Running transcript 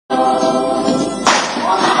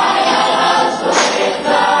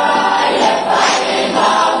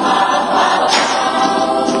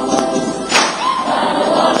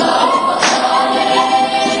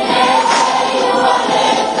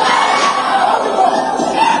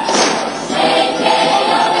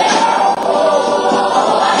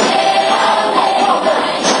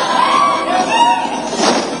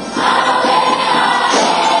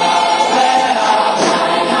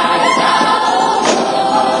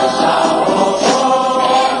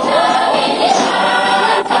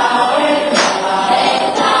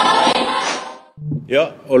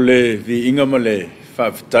ole vi inga male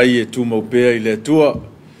whaafitai e tu maupea I le atua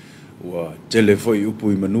ua tele foi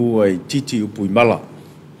upu I manua I titi upu I mala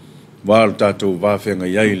wālo tātou wāwhenga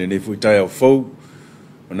iai le nei fuitai au fau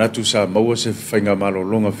o natu sa maua se whainga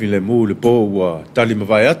malolonga file mu le po ua tali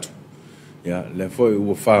mawai atu ia le foi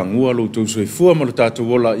ua whaangua lo tau soi fua malo tātou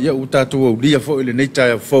wola ia u tātou au lia foi le nei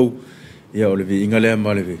tai au fau ia ole vi inga lea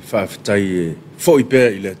male vi whaafitai e foi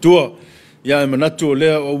pēr I le atua ia e manatu o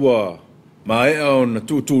lea o ua maea o na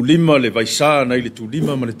tu lima le vaisa na I le tu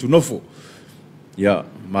lima ma le tu nofo ia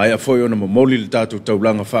maea foi ona momoli le tātou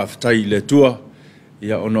taulanga whaafitai le atua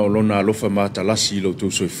ia ona olona alofa matalasi I lo tau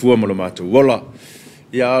soi fua malo mātou wola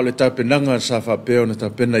ia o le tapenanga sa whapea ona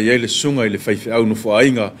tapena ia le sunga I le whaifi au nofo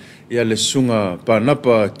ainga ia le sunga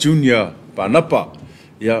panapa junior panapa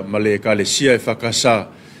ia ma le kalesia e whakasa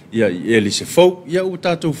ia I ele se fau ia u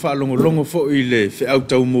tātou whaalongolongo fo I le whiau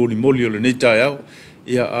tau moli moli o le nei tai au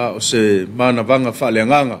ia a o se mana vanga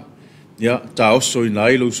whaaleanganga ia tā oso I na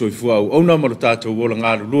ilo soi fua au ona ma lo tātou wola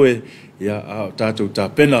ngāru lue ia a o tātou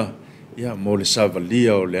tāpena ia mo le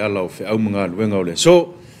savalia o le ala o whiau mga luenga o le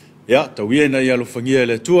so ia tau ia na ia lo whangia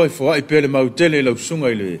le tua I whaai pele mautele I lau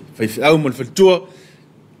sunga I le whaiwhiau ma le whalitua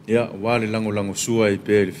ia wale lango sua I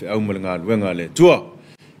pele whiau ma le ngā luenga le tua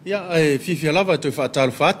ia e fifia lava toi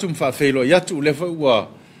whaatalo whaatu mwhaafeilo I atu le ua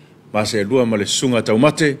mase lua ma le sunga tau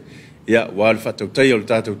mate ia wale whaatautai o le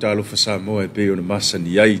tātou Talofa Samoa e pe o le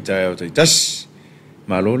masani ai tai au tai tasi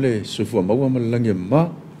malo le soifua maua ma le langi ma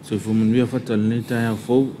soifua manuia whata le nei tai au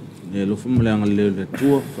fau e lofa ma le anga leo le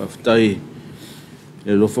tua whaafitai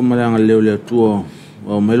e lofa ma le anga leo le tua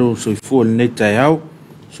o melo soifua le nei tai au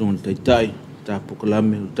sunga le taitai ta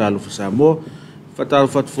pokalame o Talofa Samoa Fatalo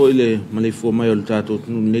fatu foi le malifua mai o le tātou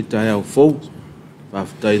tunu nei tai au fau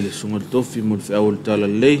whaafitai le sunga le tofi mo le whiau le tala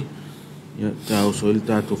lei ia tau so le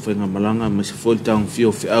tātou whainga malanga ma se foi le taung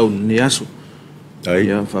fio whiau le nei aso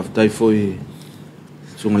ia whaafitai foi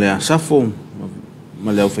sunga le asafo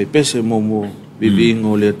ma le au whaipese mo bibinga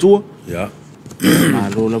o le atua ma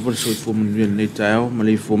lo lava le soifua manuia le nei tai au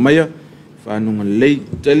malifua mai whanunga lei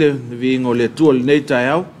tele le vinga o le atua le nei tai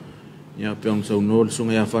au ia peon sau no le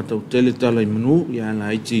sunga ia fatau tele tala I manu ia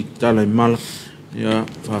la iti tala I mala ia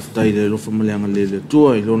whaafitai le lofa maleanga le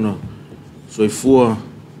tua I lona soifua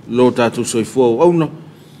lo tātou soifua o auna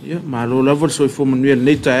ia ma lo lava le soifua manuia le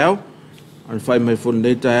nei tai au al whai mai fo le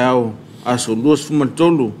nei tai au aso lua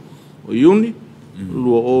sfumatolu o iuni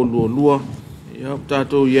lua ia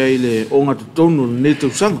tātou iai le onga tutonu le nei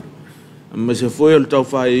tausanga ma se foi o le tau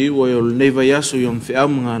whai iwa o le nei vai aso I on whiau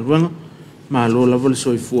mga luenga ma lo lava le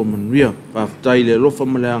soifua manuia whaafitai le lofa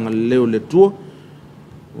maleanga le leo le tua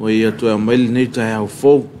o ia toa mai le nei tai au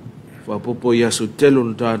fau whaapopo I aso telo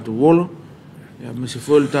le tātou wola ia ma se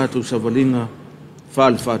foi le tātou savalinga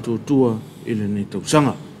whaale whaatutua I le nei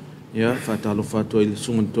tausanga ia whaatalo whaatua I le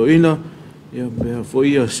sunga toina ia mea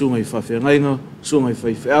foi ia sunga I whawhengainga sunga I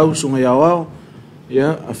whaiwheau sunga I au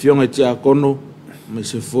ia a fionga I te akono ma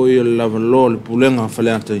se foi le lava lo le pulenga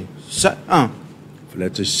whaleatai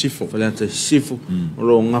Faleta sifo. Faleta sifo.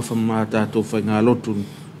 Lo ngafa ma tātou whainga lotu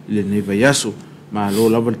I le nei vai aso. Ma lo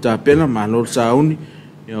lava ta pena, ma lo sauni.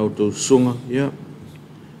 Ia o tau sunga, ia.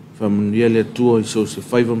 Whamanuia le tua I so se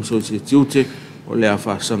whaivam, so se tiute. O le a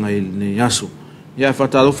whaasanga I le nei aso. Ia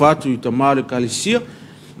whatalo whatu I tamare kalisia.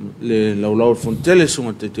 Le laulau fontele,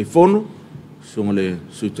 sunga te fono. Sunga le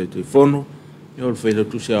sui te fono. Ia o le whaila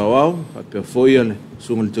tu se au. Hapea foia le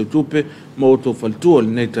sunga le tautupe. Ma o tau whaltua le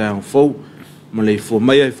nei tai ang fau. Ma le fua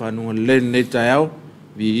mai ai whanunga le nei tai au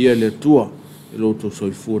vi ia le tua I loto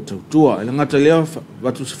soifua tautua. E le ngata lea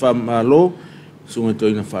watu se whamalo sunga to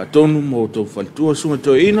ina whaatonu mo to whaltua sunga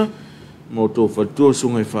to ina mo to whaltua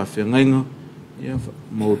sunga I whawhengainga ia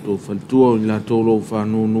mo to whaltua I la tolo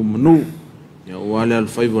whanunu manu ia wale al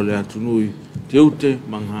whaiva le atunui te ute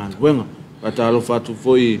mangha luenga wata alo whatu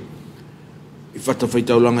foi I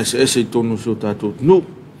whatawhaitaulanga se ese I tonu so tātou tunu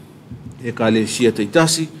e ka le sia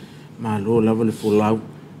teitasi ma lo lava le folau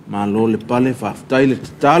ma lo le pale whaafitai le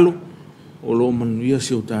tatalo o lo manuia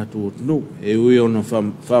se o tātou tunu e ui ona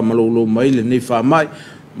whamalolo mai le nei whamai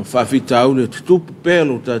ma whaafita au le tutupu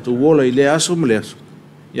pēlo tātou wola I le aso ma le aso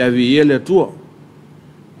ia vi ia le atua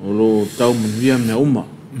o lo tau manuia mea uma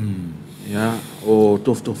ia o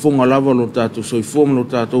toftofonga lava lo tātou soifoma lo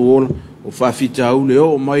tātou wola o whaafita au le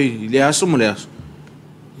o mai I le aso ma le aso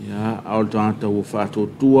ia au le tangata o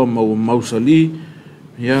whaatotua ma o mausali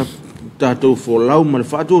ia tātou folau ma le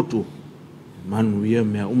whaatotua manuia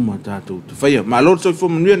mea uma tātou te whaia ma lo soifo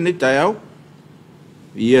manuia nei tai au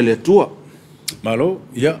ia le atua malo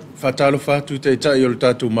ia whatalo whatu te tai o le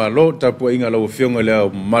tātou malo tapua inga lau whionga lea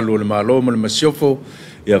malo le malo ma le masiofo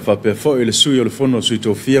ia whapea fo I le sui o le fono sui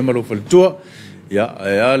tō fia malo whalitua ia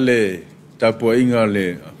e le tapua inga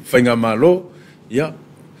le whainga malo ia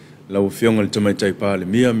lau fionga le tamaitai pale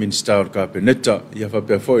mia Minister o Kapeneta ia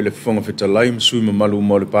whapea fo i le whonga whetalai masui ma malu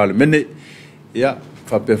mo le pale mene ia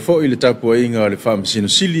whapea fo i le tapua inga le whamasino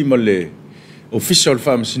sili ma le official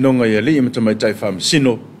whamasinonga ia li ma tamaitai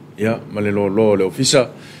whamasino ia ma le lo le ofisa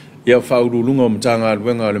ia whaurulunga o matanga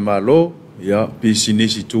aluenga le malo ia pisi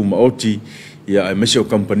nisi tu maoti ia e mesio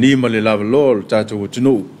company ma le lava lo le tātou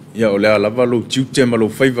atunu ia o le alava lo tiute ma lo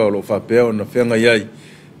whaiva o lo whapea o na whenga iai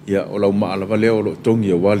ia o lau maalava leo o lo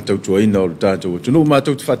tongi o wale tautuaina o le tātou atunu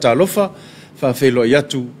mātou te whatalofa whawhelo i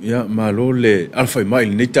atu ia ma lo le alwhai mai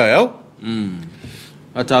le neitai au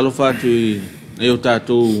Whatalofa atu i o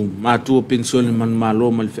tātou mātua pensione man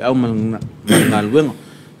malo ma le whiau ma ngā luenga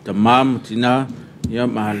ta māma tina ia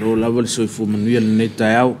malo lava le soifu manuia le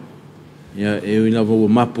neitai au ia e uina ua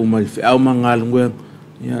mapu ma le whiau ma ngā luenga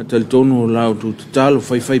ia talitonu o lau tu talo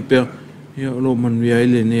whai pea ia o lo manuia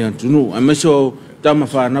ele ne atunu a meso tama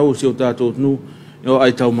whanau si o tātou tunu ia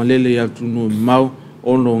ai tau malele ia tunu mau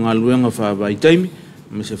o lo ngā luenga whawai taimi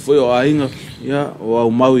me se foi o ainga ia o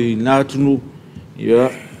au mau i nā tunu ia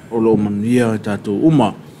o lo manuia tātou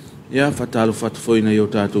uma ia whatalo whatawhoi na i o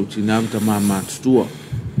tātou tinam ta mā tutua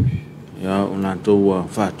ia o nātou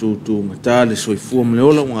whātutu ngata le soifua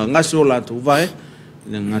mleola ngā ngasi o lātou vai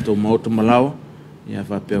ina ngātou maota malawa ia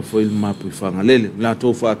whapea whoi le mapu i whangalele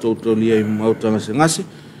lātou whātou lia i maota ngasi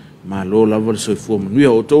ma lo lava le soifua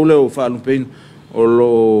manuia o tau leo whaalupein o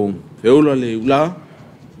lo peula le ula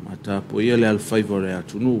ma tāpo ia le alwhaiva le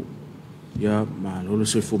atunu ia ma lo le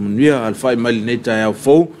soifua manuia alwhai mai le neita au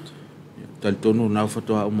fau talitonu nau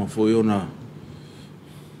whatoa uma fwoi o na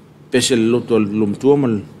pese le loto lomtua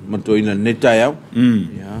ma toina le neita au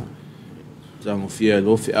ia tango fia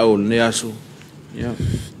lo fi au le neaso ia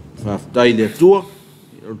whaftai le atua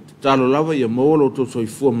talo lava ia maolo to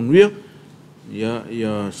soifua manuia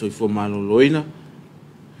ia soifua malo loina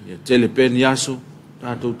ia telepen yaso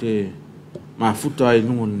tātou te mafuta ai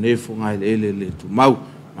nungo nefo ngai le tu mau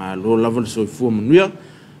ma lo lava le soifua manuia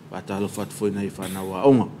patalo fatfoi nei whanau a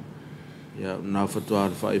onga ia na fatua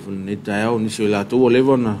al fai fun neta au ni so la to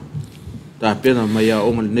levo na ta pena mai a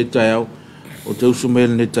onga neta au o te usu mai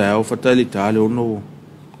neta au fatali tale ono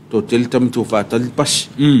to tel tam to fatali pas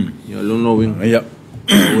ia lo no win ia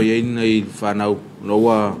o ia nei whanau lo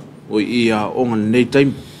wa o ia onga neta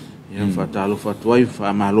ia fatalo fatuai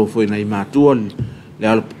fa malo foi nei matua le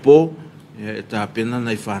al po ia ta pena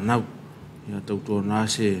nei whanau ia tau to na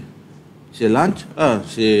se lunch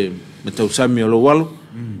se metau sami lo walo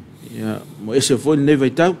ia mo ese foi nei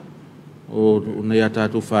vai tau o nei ata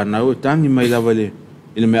tu whanau tangi mai lava le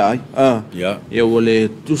ile me ai ia ole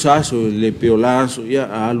tu saso le peolaso ia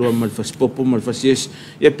alo mal faspopo mal fasies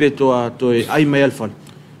ia peto a to ai mai alfa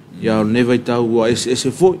ia nei vai tau o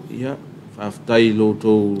ese foi ia faftai lo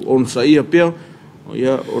to on sa ia pe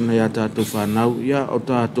ia o nei ata tu whanau ia o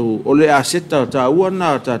tatu ole aseta ta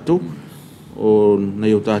uana tatu o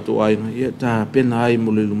nei o tatu ai ia ta pena ai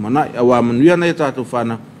mo le lumana awa manuia nei tatu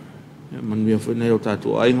whanau manuia foi nei o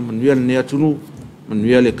tatu ainga manuia ne atunu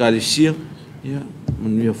manuia le kalisia ia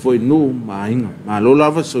manuia foi no mainga ma lo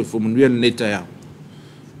lava so foi manuia ne taia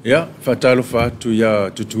ia fatalo fatu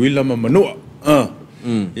ia tutuila ma manua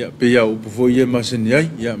ia pe ia upu foi ia maseni ai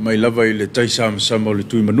ia mai lava i le tai sama le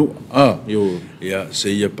tui manua yo ia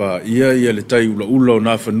se ia pa ia le tai ula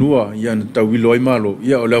na fanua ia na tauilo ai malo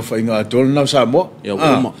ia o le fainga atol na Samoa ia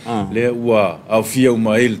uma le ua au fia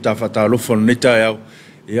uma il ta fatalo fo ne taia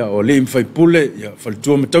ia o le mfai pule ia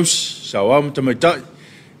faltua matausi sawa matamaitai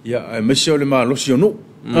ia ai mesio le malosi onu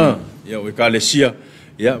ia o ekalesia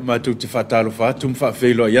ia matu te fatalo fatu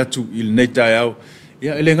mfafelo ia tu il neitai au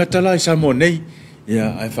ia ele ngatala Samoa nei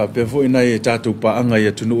ia ai fa pefo ina e tatu paanga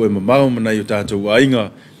ia tunu e mamau mana i tatu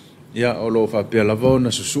ainga ia o lo fa pe lavo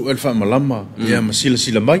na susu el fa malama ia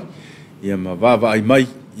masila mai ia mavava ai mai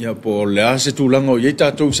ia po le ase tu lango ia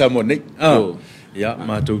tatu Samoa nei ia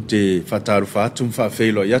mātou te whataru whātum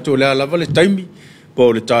whawhelo ia tō lea lava le taimi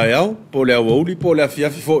po le tae au, po le awauri, po le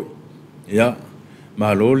awhiawhi foi ia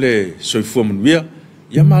malo le soifua manuia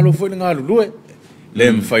ia malo foi le ngā lulue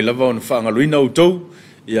le mwhai lava o na whaangaluina o tau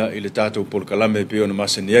ia i le tātou polo kalame pe o na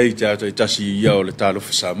masani ai tātou i tasi ia o le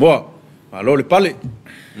Talofa Samoa malo le pale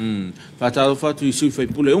whataru whatu i sui whai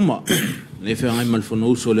pule uma le whengai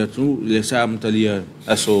malfono uso le atu le saa mtalia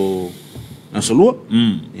aso lua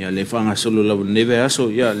ia le fanga solo la neve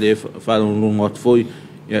aso ia le fa un ngot foi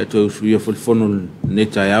ia to suia fo fono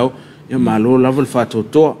neta yao ia malo lava fa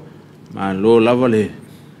to malo lava le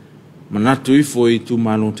manatu i foi tu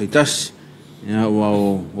malo teitas ia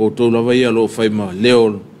o to lava ia lo fai ma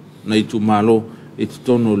leo na i tu malo e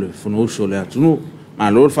tono le fono so le atunu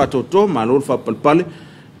malo fatoto malo fapalpale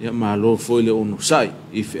ia malo foi le ono sai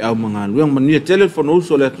I au mga luang mania telefono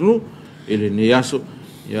so le tunu ele ne aso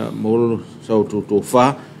ia mo sau to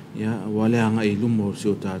fa ia wale anga I lumo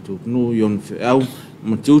so tatu nu yon au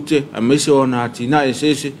matute a meso na tina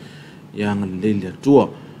esese ia ngalele tua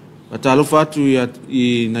Talofa tu ia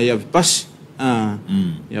I na ia pas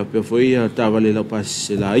ia pe foi ia tavale la pas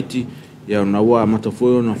la iti ia na wa mata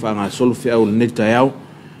foi na fa nga sol fe au neta yao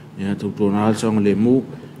ia tu na song le mu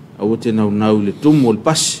au te na le tum ol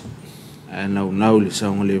pas na le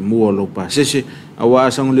song le mu lo pasese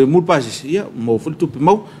awa song le mu pasese ia mo ful tu pe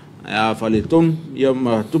mau ia fa le ton ia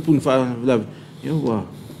ma tu pun fa la ia wa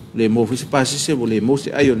le mo fi pasese bo le mo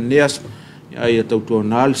se ayo neas ia tu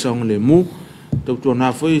na song le mu tu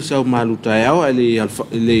na foi sa maluta yao ele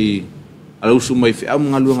ala usu mai fe am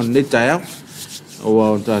ngaluanga neta yao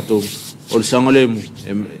o tato o sangole mu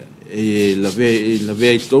la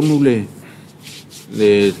ve tonu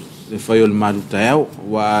le fai o maluta yao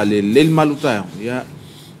wa le maluta yao ya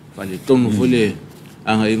fa le tonu foi le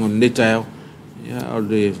anga ingon neta yao ya o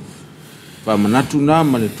le fa manatu na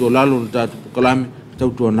ma le to lalo tato kalame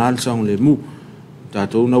tau na sang le mu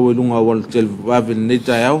tato na welunga wal tel va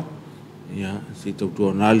neta yao ya si tau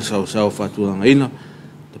na sao fatu ina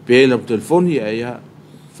pela por telefone ia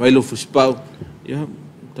failo fuspau ia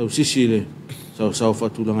tau sisi le sau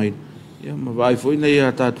fatu langai ia ma vai foi na ia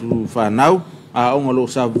tatu fanau a onga lo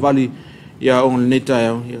sa vali ia on neta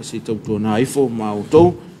ia si tau na ifo ma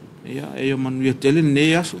auto ia manu ia tele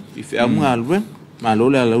ne aso I fe anga alwe ma lo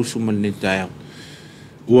le ala usu mal neta ia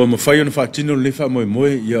ua mafai ona faatino le fa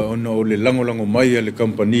moe ia ona o le lango mai le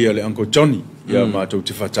company le Uncle Johnny ia ma tau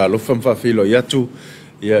te fatalofa fa filo iatu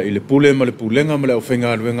ia I le pule ma le pulenga ma le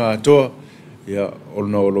ofenga luenga atoa ia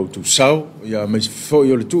ona o lo tu sau ia mai fo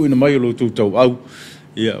yo le tu ina mai lo tu tau au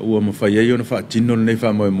ia ua mafai ai ona faatino le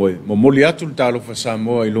fa moe mo moli atu le Talofa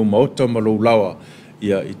Samoa I lo maota ma lo lawa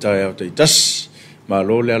ia I tae au te tas ma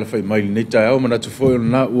lo le ala fai mai le tae au mana tu fo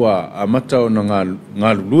na ua amata ona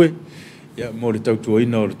ngalulue ia mo le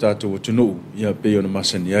tautuaina o le tatou atunuu ia pe ona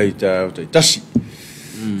masani ai tae au te tasi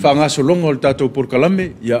Whangasolonga o le tatou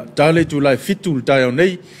porkalame, ia tale tu lai fitu le tae au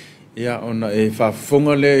nei, ia ona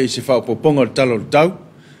whafonga le I se whaopoponga le talo le tau,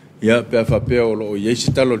 ia pea whapea o lo i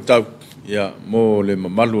se talo le tau, ia mo le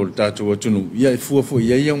mamalu o le tatou atunu, ia fuafo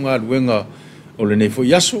ia ia ngā luenga o le nei fo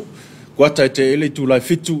yaso, kuata te ele tu lai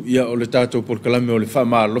fitu, ia o le tatou porkalame o le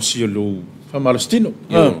whamalosi o le whamalostino,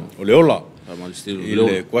 o le ola, I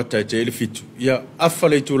le kuata te ele fitu, ia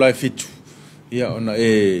awhale tu lai fitu, ia ona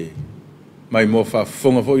mai mo fa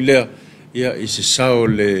fonga fo ilea ia I se sao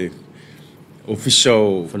le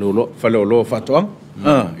official falolo fatoang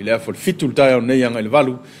ile afol fitul tae o nei anga le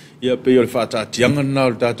valu ia pe o le fata tianga na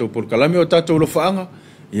o tatou por kalame o tatou lo faanga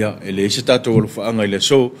ia ele se tatou lo faanga ile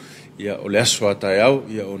so ia o le aswa tae au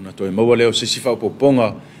ia ona to e maua leo se sifa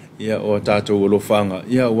poponga ia o tatou lo faanga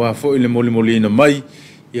ia wa fo ile molimolina mai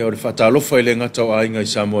ia o le fata lofa ile ngata o ainga I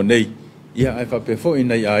Samoa nei ia ai fa pe fo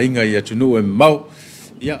ina ia ainga ia tunu e mau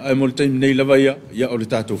ia ai mo te nei lava ia o le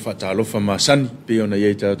tatou fatalofa masani pe ona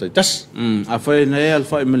ia ta tas a fa na ia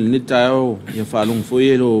alfa me ni ta o ia fa long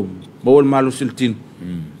foi lo bol malo siltin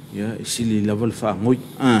ia sili lava fa ngoi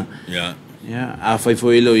ia a fa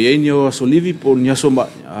foi lo ia ni o solivi por nia somba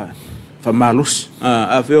fa malos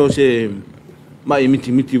a fe o se mai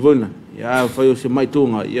miti vona ia fa o se mai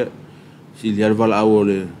tonga ia sili alva au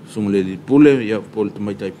le sumle di pule ia pol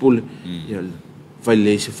mai tai pule ia fa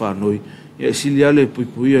le se fa noi ia siliale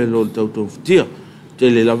pui lo tau tia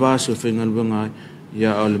tele lava so fenga luanga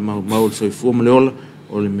ia ole mau so fo mleola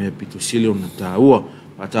ole me pitu silio na taua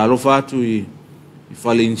Talofa atu I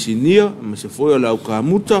fale insinia ma se foi la ka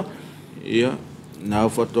muta ia na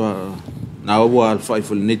foto na wa al fai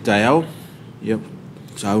fo neta yao ia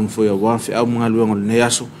sa un foi wa fe au mga luanga ne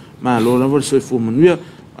aso ma lo la so fo manuia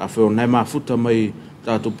a fe ona ma futa mai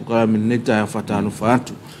tato puka me neta fa Talofa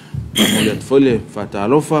atu mo le fole fa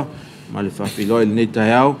Talofa ma le whawhiloi le neta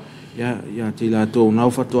yao ia te la tō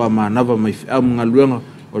nau whatoa ma nawa mai whiau mga luenga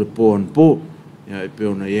o le pō an pō ia e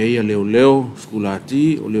peo na ia leo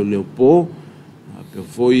skulati o leo pō peo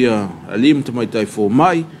fo ia alim te mai tai fō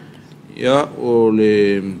mai ia o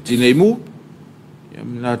le tinei mu ia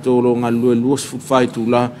mina tō lo ngā lue luas futwhai tū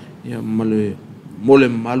la ia ma le mole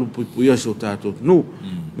malu puipuia so tātou nu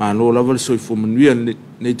ma lo lava le soi fō manuia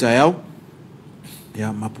neta yao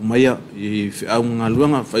ia mapumaia I whiau ngā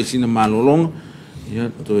luanga whaisina malolonga ia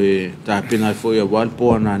toi tāpena fo ia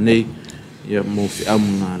walpoa nā nei ia mo whiau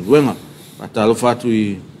ngā luanga Talofa atu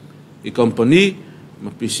I company ma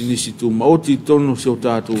pisinisi tu maoti tono seo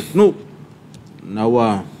tātou nu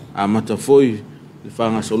nawa a mata foi le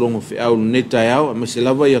whanga solongo whiau neta iau a mese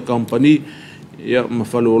lava ia company ia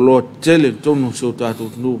mafalo lo tele tonu so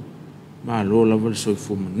tatu nu ma lo la vel so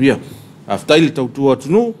fu manuia aftai le tautua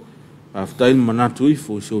tunu aftai manatu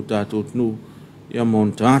ifo so tatu nu ia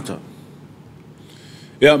montata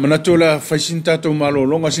ia manatu la faisinta to malo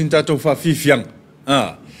longa sinta to fa fifiang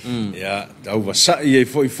ia tau vasa ia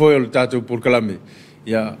foi le tatu por kalame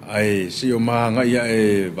ia ai si o manga ia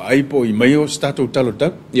e vai po I mai o tatu talo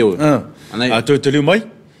tak yo a to tele mai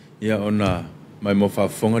ia ona mai mo fa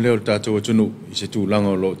fonga le o tatu tunu I se tu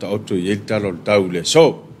langa lo ta auto ia talo tau le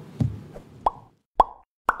so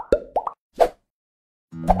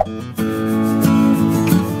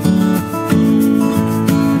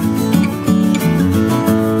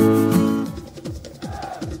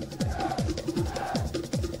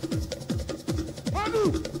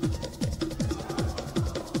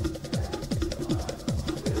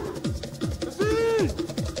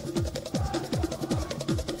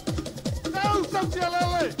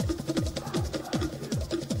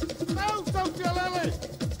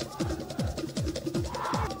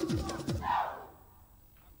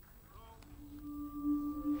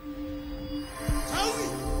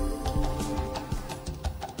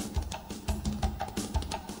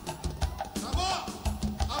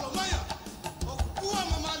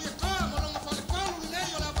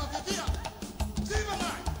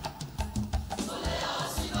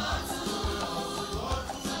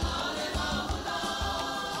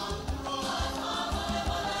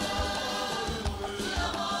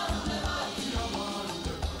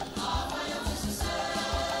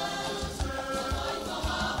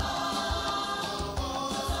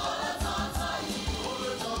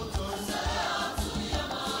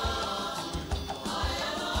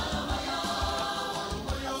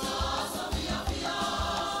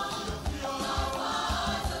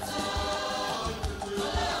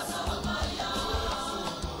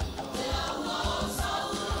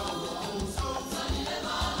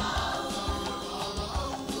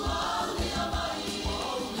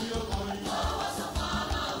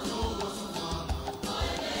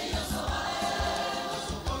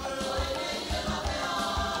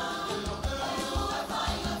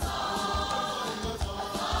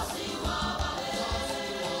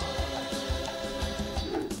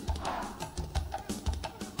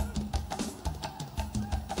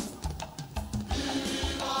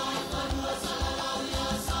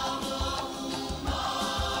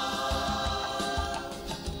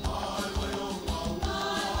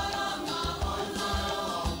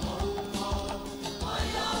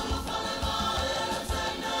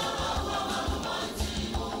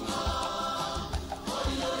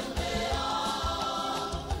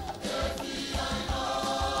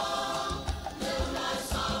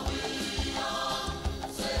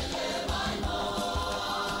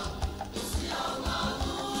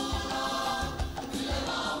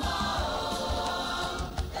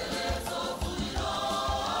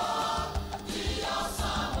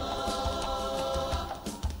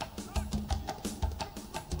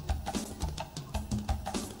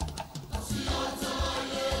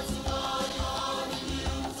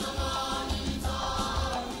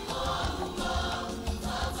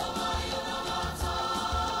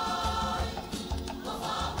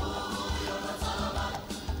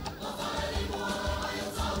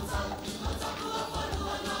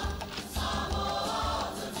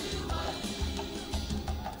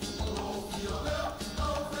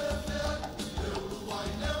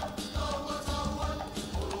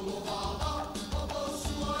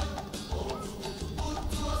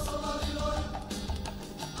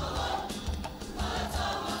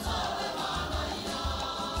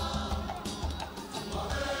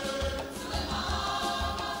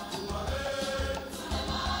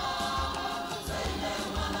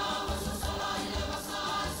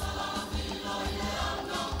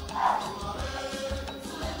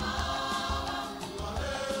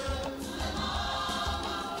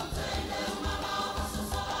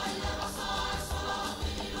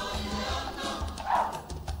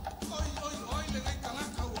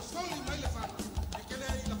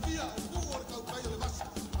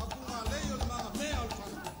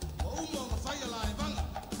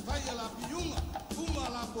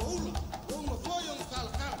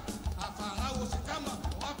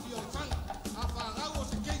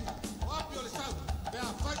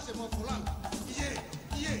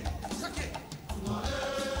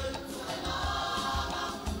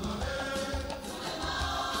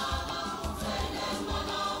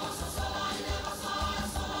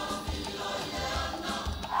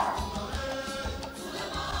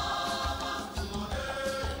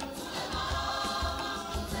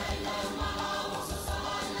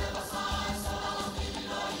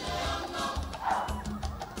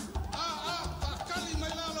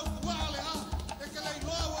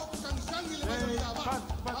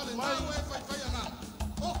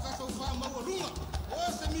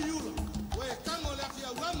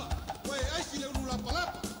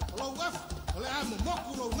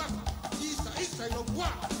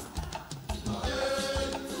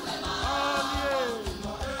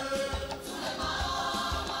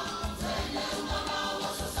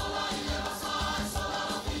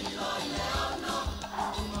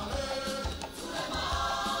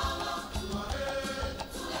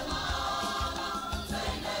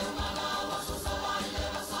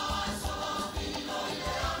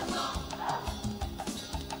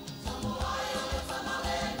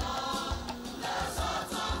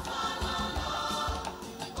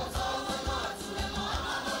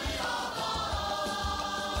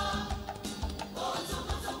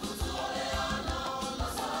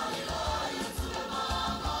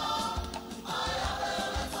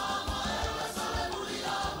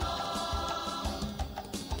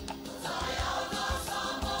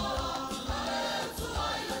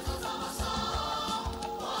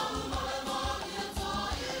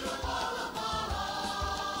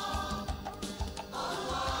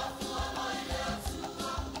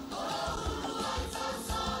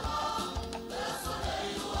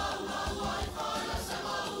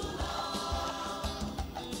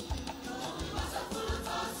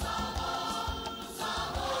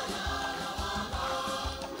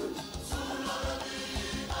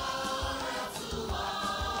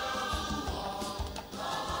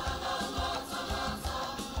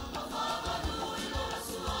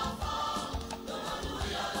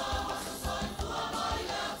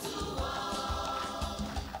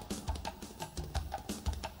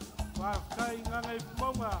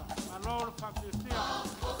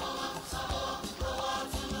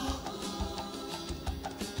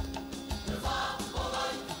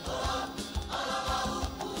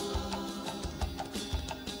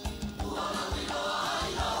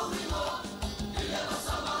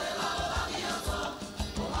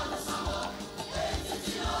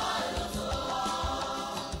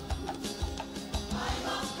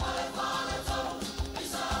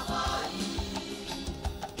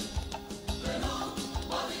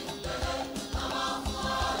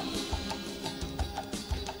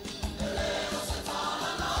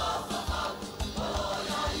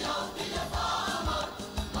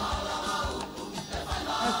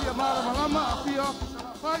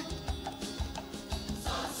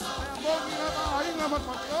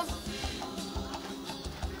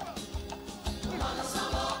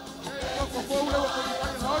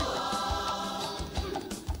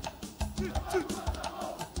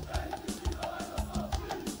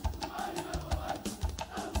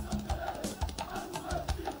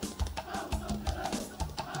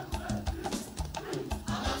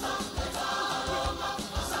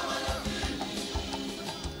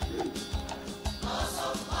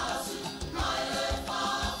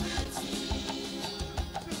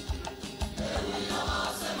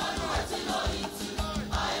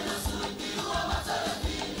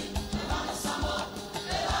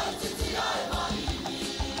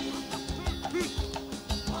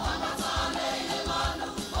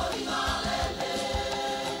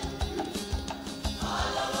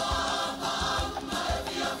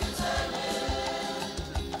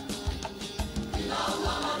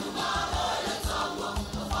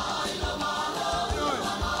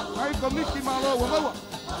Komiti malo wawa.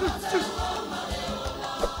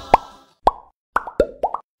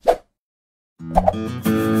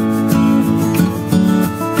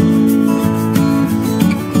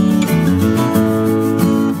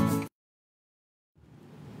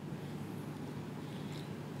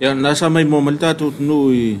 Ya nasa may momalta tu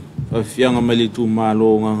nui fianga malitu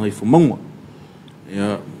malo nga ngai fumonga.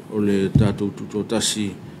 Ya ole tatu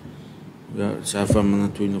tutotasi ya sa fa mga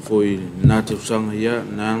tuina foi nate usanga ya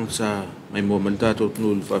nang sa may momalta tu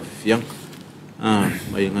nui fa fiang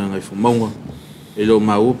may nga ngai fumonga. Elo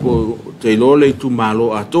maupo te lo le tu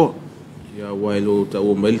malo ato ya wailo ta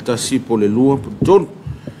o melta si po le lua ton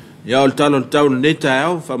ya o talo tau neta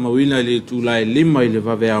au fa mawina le tu lai lima ile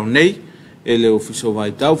va ve au nei ele ofiso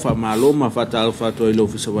vai tau fa malo ma fa tau fa to ele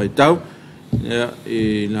ofiso vai tau ya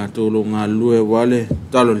e na tolo nga lue wale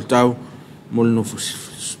talo tau mol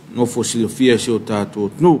no fosilofia so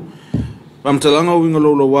tato no pam talanga winga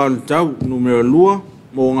lo wal tau numero lua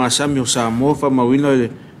mo nga samio Samoa fa mawina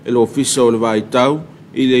ele ofiso le vai tau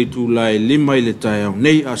ile tu lai lima ile tai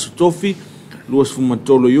nei asotofi luas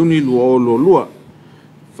fumatolo yuni lua lo lua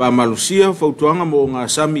fa malusia fa tuanga mo nga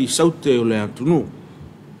sami saute o le atunu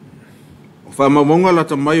fa mamonga la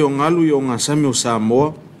tamai o ngalu yo nga sami o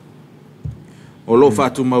Samoa o lo fa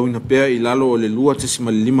tu mawina pea ilalo o le lua te 5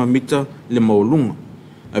 mita le maulunga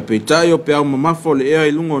a peitai o pe au mamafo le ea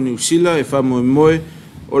I lunga o New Zealand e wha moe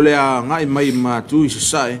o le a ngai mai mātu I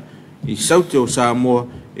sasae I saute o Samoa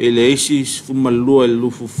e le isi fumalua le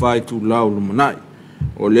lufu whai tu lau lumanai.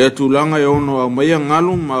 O le atu langa e ono au maia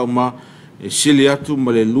ngalu ma e sili atu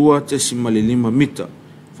ma le lua tesi ma le 5 mita.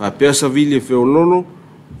 Whapea savili e whiololo,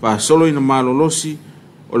 whasolo ina malolosi,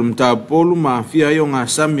 o le mtapolu ma fia o ngā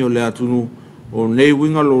sami o le atunu o nei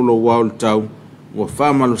winga lolo wau le tau, wa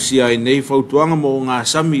whamalosia I nei whautuanga mo ngā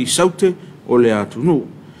sami I saute o le atunu.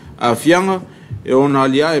 A fianga e ona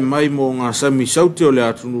alia e mai mo ngā sami I saute o le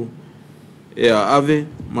atunu, e a ave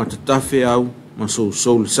ma tatafe au ma sou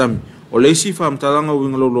le sami. O le isi whamtalanga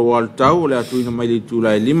winga lolo wau le tau, o le atu ina mai le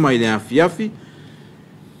tūlai 5 I le afiafi,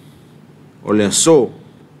 o le aso.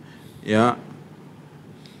 Ya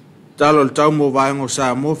talo le tau mo vaengo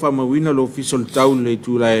Samoa whamawina lo fiso le tau le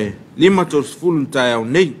tūlai 5 tolu tai au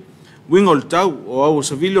nei. Wingo le tau o au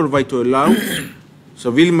savili o le vaito e lau,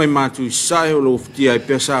 savili mai mātu I sae o lo fitia I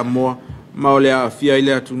pia Samoa, ma o le a fia I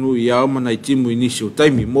le atunu I au mana I timu inisi o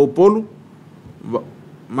taimi. Mo polu,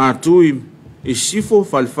 mātu I sifo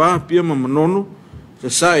falfa pia ma manono, sa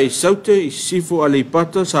sae I saute I sifo ale I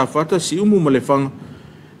pata sa fata si umu ma le fanga,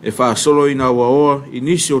 e wha solo ina waoa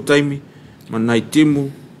inisi o taimi mana I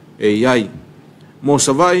timu e iai. Mo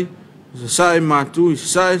savai, sa sae mātu I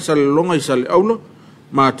sae sa le longa I sa le aula,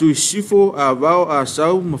 mātu I sifo a vao a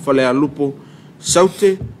sau ma fale a lupo,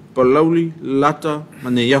 saute, palauli, lata,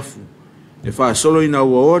 mane yafu. E wha solo ina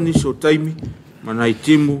waoa nisi o taimi mana I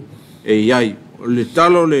timu e iai. O le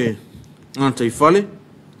talo le nganta I fale,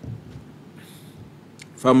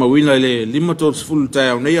 whamawina le 5 tolu tai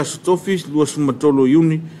au nei asotofi, 2 tolu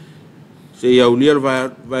iuni, se I au lia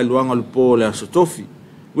vai luanga le po le asotofi.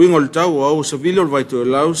 Wingo le tau o au savili o le vaito e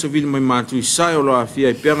lau, savili mai mātu I sae o lo a fia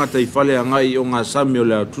I peanga tai fale a ngai o ngā sami o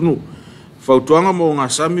le atunu. Whautuanga mo o ngā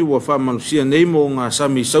sami ua whamalusia nei mo o ngā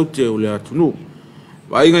sami I saute o le atunu.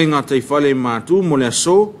 Wainga I ngā tai fale I mātu mo le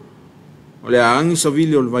aso, o le aangi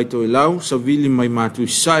savili o le vaito e lau, savili mai mātu I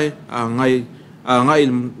sae a ngai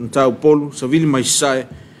mtau polu, savili mai sae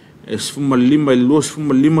e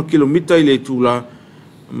 5 kilomita I le tūla,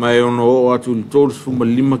 mai ono o atu le tolu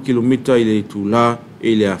 5 kilomita I le tūla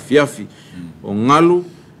I le afiafi. O ngalu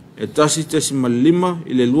e tasi 5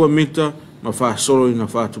 I le 2 mita ma wha solo ina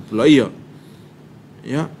wha tupulaia.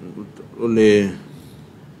 Ya, o le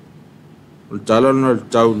talana le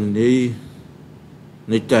tau nei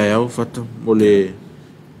tae au fata mo le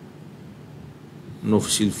no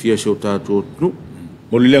fasilfia se o tātou tunu.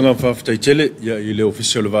 Mo le lenga whawhtai tele, ia I le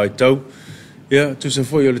official vai tau. Ia, tu se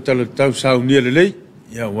foi o le tau sau nia le lei.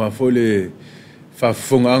 Ia, wā foi le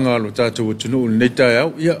whawhonga anga lo tātou tunu nei tae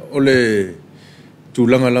au. Ia, o le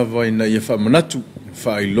tūlanga lava ina ia whamanatu,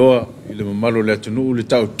 whailoa, I le mamalo le tunu le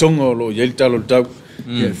tau tonga o lo iei talo le tau.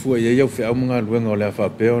 Ia, fua iei au whia mga luenga o le a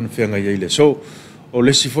whapea o na whianga iei le so. O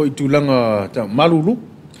le si foi tūlanga ta malulu.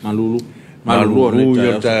 Malulu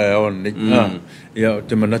ia tae au nei. Ia,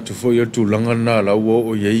 te manatu foi o tūlanga na lau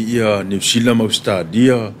o iei ia New Zealand mau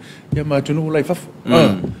stadia. Ia, mātunu ulai whafo.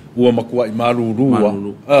 Ua makua I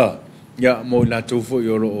malulu. Ia, mo ina tau foi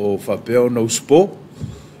o whapea o na uspo.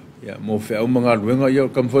 Ia, mo whia mga luenga ia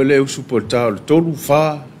kam foi le usupo tau le tolu,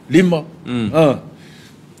 wha, 5.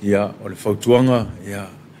 Ia, o le whautuanga, ia,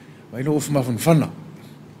 mai lo ofu mawhanwhana.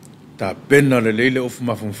 Ta pena le leile ofu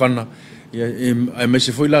mawhanwhana. Ia, ai mai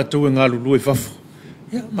se foi la tau e ngā lulu e whafo.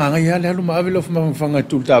 Ia, maanga ia le alu maawele ofu mawhanwhanga e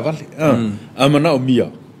tūl tā vale. Amana o mia.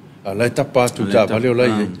 A lai tapa tūl tā vale o lai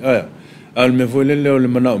ei. Al me foi le leo le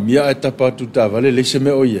mana o mia e tapa tūl tā vale le se me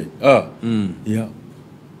o iei. Ia,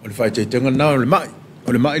 o le whai teitenga nā o le mai.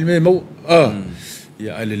 O le mai me mau.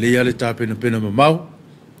 Ia, ai le leia le tā pena mau.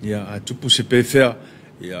 Ia, a tupu se pewhea.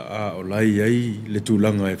 Ia, o lai ai le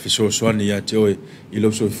tūlanga e whesoasoani ia te oe I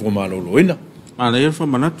lau so I whamalolo ina. Ana ia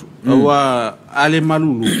whamanatu. Awa ale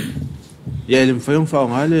malulu. Ia ele mwhaiong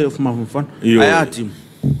whaonga ale o whamawhawhan. Ai ati.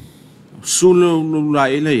 Sulu lula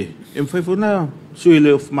ele e. E mwhaiwhana su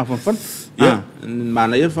ele o whamawhawhan. Ia.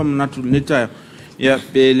 Mana ia whamanatu neta. Ia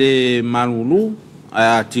pele malulu.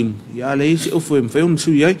 Ai ati. Ia ale isi ofu e mwhaiong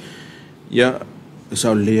su iai. Ia.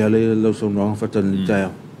 Sao le ale lau so noanga whatan neta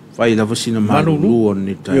ia. Fai lava sina malulu o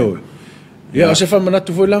neta ia. Ia, o se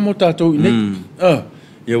whamanatu foi la mo tātou nei.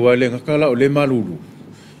 Ia wale ngakala o le malulu.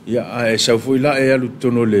 Ia, e sau foi la e alu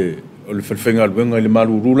tono le whalwhenga aluenga le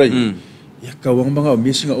malulu lai. Ia, kawanga o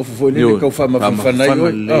miesinga ofu foi le kau whamawhanai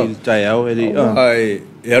oi. Le tai au e le.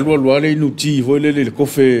 E alua le inu ti foi le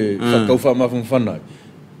kofe kau whamawhanai.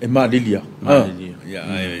 E maalilia. Ia,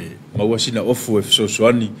 maua sina ofu e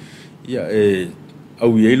whesosoani. Ia,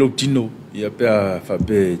 au i eilo tino. Ia, pea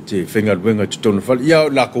whape te whenga aluenga tutono whale. Ia,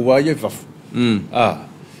 la koua ia wafu.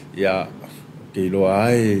 Ia, ke lo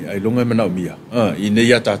ai longa mana mia ine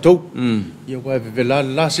ya tatou ia wa vela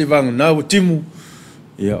la se vang na o timu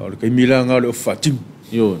ia o ke milanga le fatim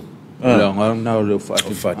yo la nga le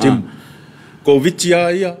fatim covid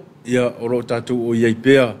ia o lo tatou o ia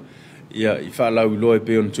pea ia I fa la lo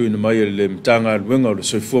pe on tu mai le mtanga luenga o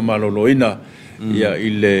se fo maloloina ia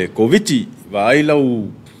ile covid va ai lau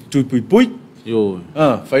tu pui yo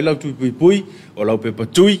fa lau tu pui o lau pe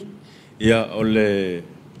patui ia o le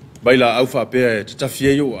baila au fa pe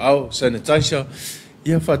tafie yo au sanitizer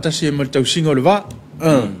ia fa tasi mal tau singa le va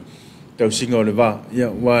tau singa le va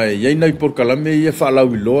ia wa ia nai por kalame ia fa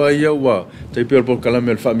lau loa ia wa tai pe por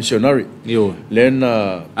kalame fa missionary yo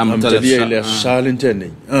lena amtalia le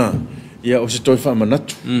salentene ia o se toi fa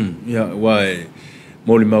manatu ia wa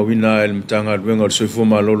moli mawina el mtanga luenga o se fo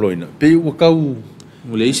maloloina pe wa kau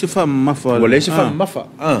wale ise fa mafa wale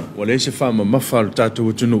ise fa mafa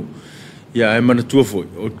tatu tunu ia e mana tua foi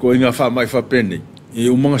o ko inga fa mai fa pene e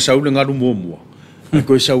o mga saule ngalu momo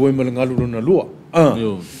ko saule mal ngalu na lua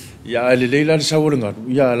ia le leila le saule ngalu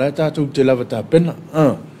ia la tatu te lava ta pena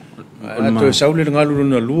to saule ngalu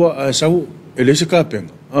na lua sau ele se ka pena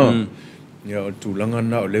ia o tu langa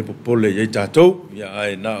na o le popole ia tatu ia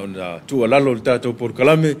ai na ona tu lalo tatu por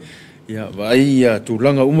kalame ia vai ia tu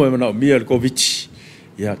langa uma na mia le covid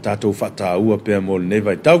ia tatu fata ua pe mol ne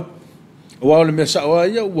vai tau o le me sa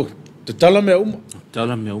ia o te tala mea uma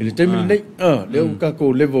ile temi nei leo ka ko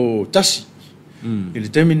levo tasi ile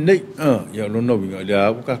temi nei ia lona winga le a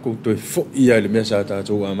ka ko to fo ia le mea sa ta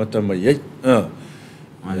to amata mai ai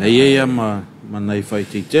le ia ma nai fai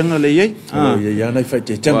te tenga le ia ia nai fai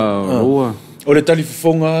te tenga o le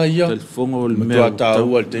talifonga ia talifonga o le mea ta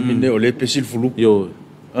o le temi nei o le pesil fulu yo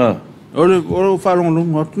o falong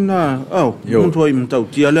long hotna muito ai muito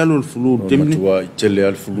tia le lo fulu temni tua tele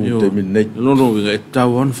al fulu temni nei no e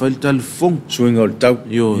tawon fal telefon swinga o tau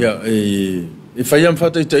ia e faiam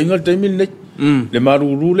fata te ingal temni nei le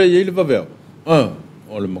maruru le ile va ver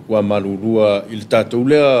o le makua marurua il tatou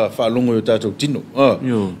le falongo o tatou tino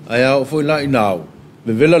ai o foi la inao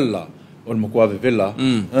ve vela la o le makua ve vela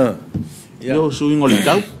yo swinga le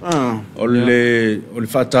tau o le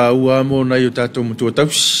fata ua mo na yo tatou mutu tau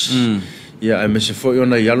ia me se foi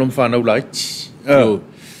ona ia lom fa na ulait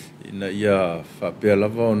ina ia fa pe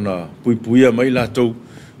lava ona pui mai la tou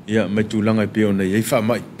ia me tu langa pe ona ia fa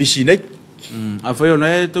mai pisi nei a foi ona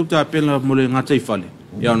e tau ta pe la mo le ngata I fale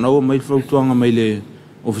ia na o mai fo tuanga mai le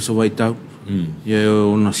officer vai tau ia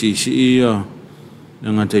ona si ia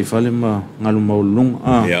ngata I fale ma ngalu maulung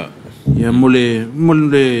ia mo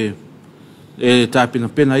le e ta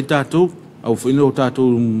pena I tatou au foi no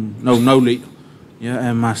tatou nau le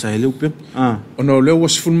ia masa ele upe ono le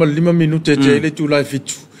was fun mal 5 minute te ele tu live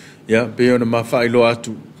fitu ia pe ona ma fa ilo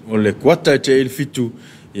atu o le kwata te ele fitu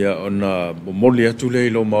ia ona bomoli atu le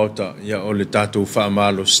ilo mauta ia o le tatou fa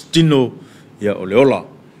malo stino ia o le ola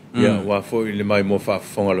ia wa fo ile mai mo fa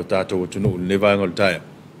fonga lo tatou tunu ne va ngol taia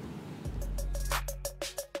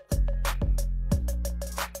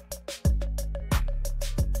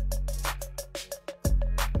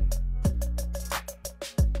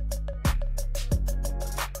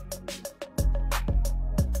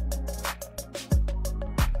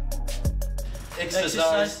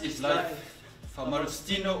Exercise is life.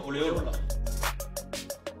 Famarostino oleola.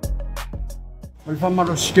 Mal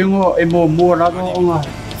famarostingo e mo la no nga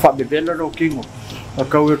fa bebela ro kingo.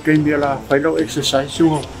 Ka we kemi la fa lo exercise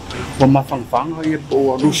ngo. Wa mafangfang ia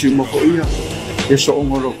po rusi mo ko ia. E so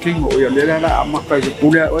ngoro kingo ia le la amaka i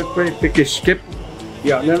pula o pe ke skip.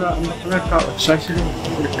 Ia le la amaka ka exercise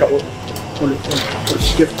le ka o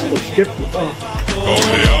skip.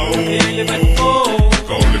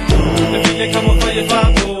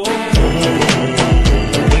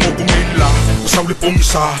 Sao le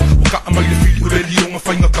pongisa o ka mai le fili o le lionga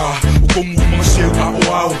fainga ka o kongu mga seu a o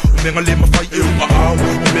au o menga le mafai e o au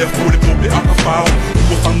o mea fo le pope a ka fao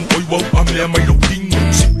o tangu oi wau a mea mai lo kingo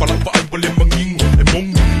si pala pa ai pale mangingo e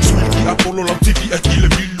mongu sui ki a polo lau tiki a ki le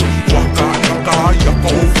milo o a ka na ka ai a pa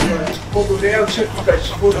o Poco leo se ka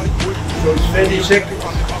school los 20 seconds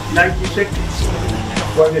 90 seconds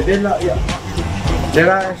wa de bella ya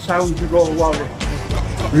era sound go wow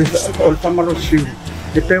o famalo sim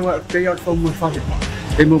de pewa pewa fo mo fa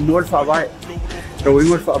e mo fa vai to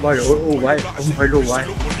mo fa vai o vai o vai lo vai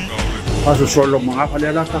paso solo mga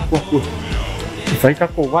palela ka ko fai ka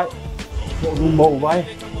ko vai o mo vai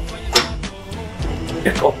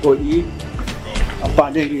e ko I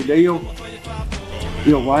apa de le yo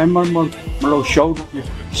vai man lo show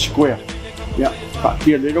square ya pa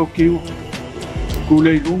ti le lo ki ku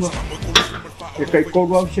le lunga e kai ko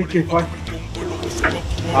wa se ke fai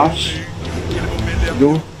as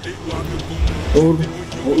do o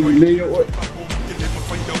le yo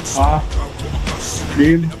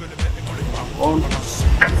Lim, on,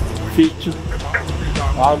 feature,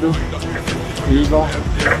 ado, iba,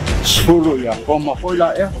 solo ya, koma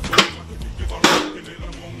koila ya.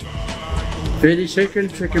 30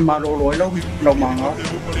 seconds, second malolo ilo, lo manga,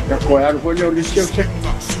 ya koe alu koe leo lisio sek.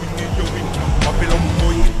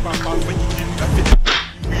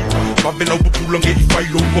 Babela upulang e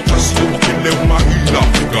ifailo po kasi o kinleo mahila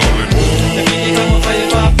gale mo.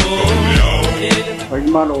 Ay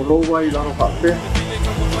malolo wa ilaro kape.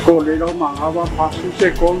 Ko le lo manga wa pasu se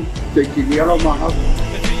kon te kilia lo manga.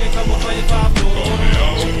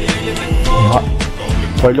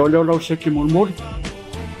 Koe lo se ki mulmul.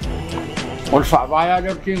 Ol fa vaya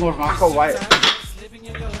le ki ngor ngako vai.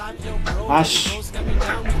 As.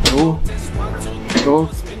 Do.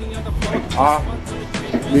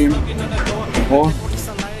 Lim, on,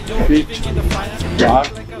 feet, yard,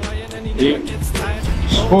 in,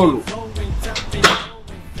 solo.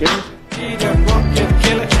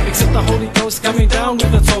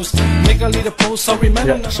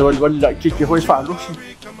 Yeah, so I'll like kick your voice for Lucy.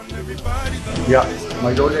 Yeah,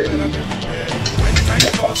 my daughter.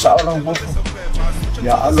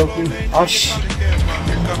 Yeah, I love you. Hush.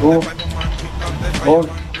 Go.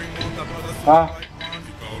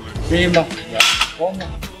 Lima. Koma.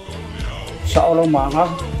 Sao lo manga.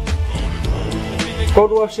 Ko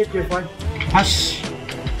dua sikit fai. Has.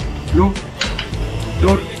 Lu.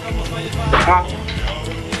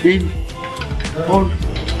 Lim. On.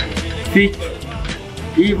 Feet.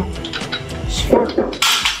 Iba.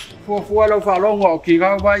 For lo fa long o ki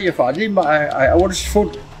ga vai e fa lima I want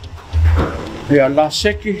food. Ya la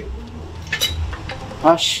seki.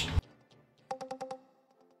 Has.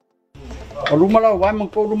 Rumah lah, wai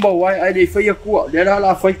mangkau rumah wai, ada faya kuat, dia dah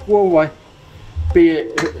lah faya kuat wai,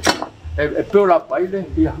 pe lah pai le,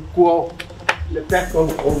 dia kuat, lepas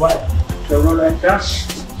kau wai, kalau le das,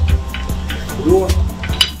 dua,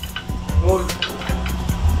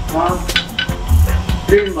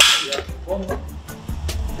 lima, ya, koma,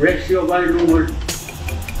 ratio wai lumur,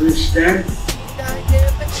 please stand,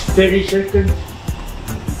 30 seconds,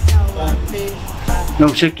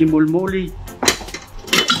 no seki mulmuli,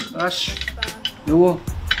 as. 2,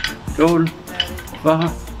 3, 4,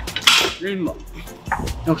 5.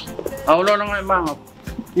 Aulo na nga mga.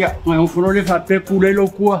 Ya, ngayon funo ni fate kulay lo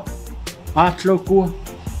kuha. At lo kuha.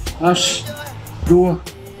 As 2,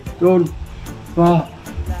 3, 4,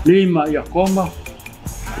 5 ya koma.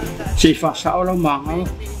 Si fa sa aulo mga.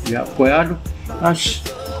 Ya kuya as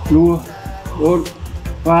 2, 3,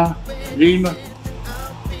 4, 5.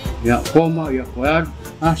 Ya koma ya kuya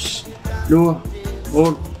as 2,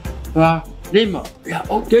 3, 4, 5. Yeah,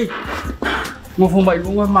 okay. Mo phong bay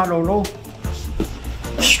luôn malolo.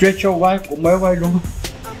 Stretch your way, cũng mấy way luôn.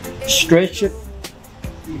 Stretch it.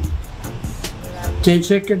 10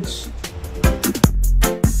 seconds.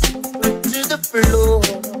 To the floor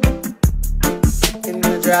in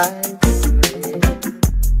the driveway.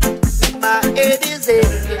 My head is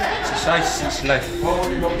aching. Exercise is life.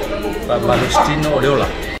 Palestino Leola.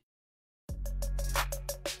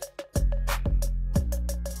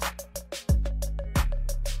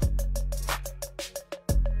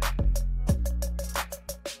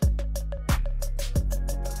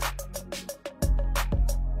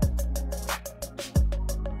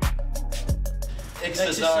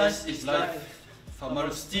 Exercise is life.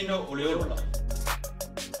 Palestino Leola.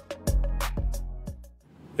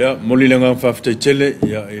 Ya, molilenga fafte tele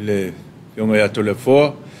ya ile yonga ya tole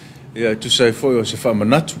fo ya tu sai fo yo se fa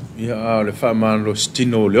manatu ya le fa man lo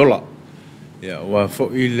stino leola ya wa fo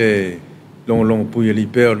ile long pu ya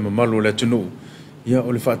lipe o malo le tunu ya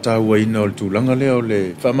o le fa ta wa ina o tu langa le o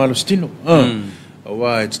le fa malo stino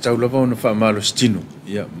wa te tau lava ona fa malo stino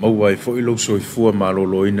ya mau fo ilo so fu malo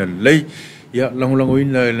lo ina le ya long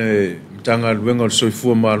ina le tanga luenga so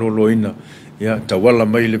fu malo lo ina ya tawala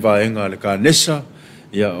mai le vaenga le ka nesa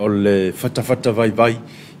ya ole fata vai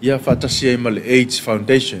ya fata sia mal AIDS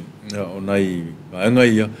Foundation ya onai vaenga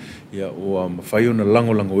ya o mafai ona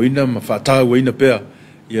lango ina mafata ina pea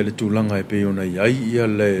ya le tulanga e pe ona ya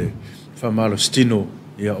le famalo stino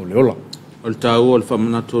ya ole ola ol tau ol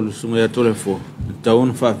famana tol sunga ya tole fo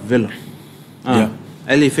taun fa vela ya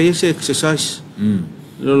ele fez exercise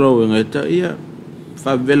lolo ngata ya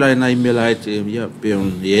fa vela na imela ete ya pe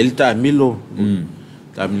on el ta milo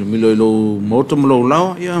milo lo moto lo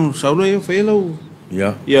lao ya saulo ya felo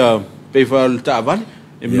ya pe fa ta vale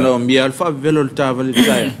emlo mi alfa velo ta vale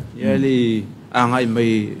ta ya li anga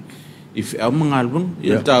mai if amanga album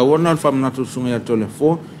ya ta wona famana tol sunga ya tole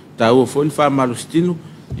fo ta o fo fa malustino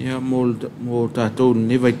ya mo tatou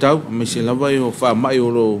ne vai tau me se lava o fa mai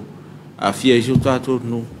o lo a fia iso tatou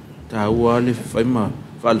no ta ua le fai ma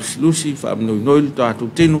lusi fa noi ta tu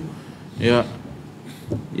tino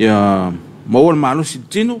ya mo malo si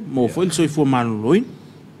tino mo foi so fu malo loin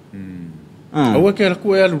awa ke la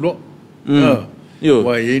ku e alu lo yo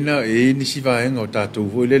wa ina e ni si va en o ta tu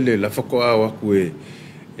vo le la fa ko awa ku e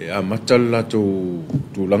a matala tu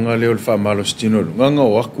langa le fa malo stino nganga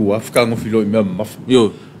wa ku afka ngo filo me maf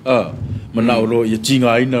yo mana lo ye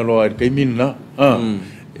tinga ina lo ai mina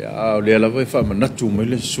ya le la vai fa mana tu me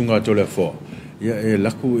le sunga to le fo ya e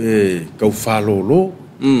la ku e ka falolo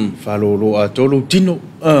falolo a tolo tino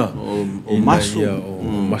o maso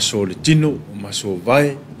maso le tino maso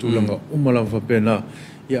vai tu langa umala fa pena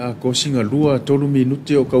ya ko singa lua tolo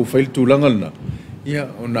minuti o ka fail tu langa na ya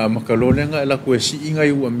ona makalole nga la ku si inga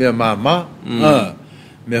i me mama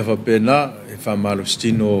me fa pena e fa malo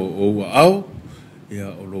stino o au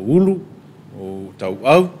ya o lo ulu o tau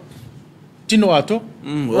au tino ato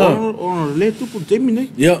o le tu por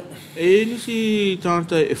termine ya ele si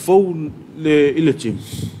tanta e fou le ile tim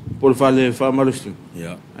por fale fa malo stino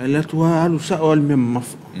ya ela tua alu sa o me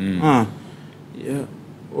maf ya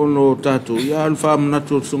ono tato ya al fa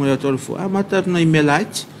mnato sunga ya tolfo mata na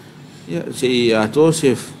imelite ya se ato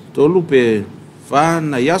se tolupe fa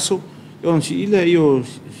na yaso yon si ile yo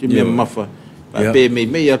si me mafa pe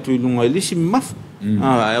me ya tu lunga ile si maf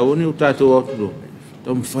oni o tato o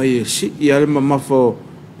tom fai si ya le mafo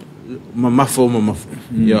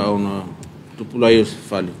ya ona tu pulai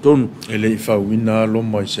fali ton ele fa wina lo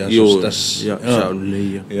mai se astas ya sa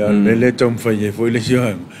le ya le tom fai foi le si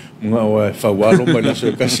nga wa fa walo mai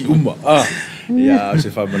so kasi uma ya se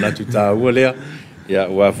fa mana tu ta wala ya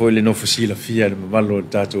wa foi le no fosila fia le malo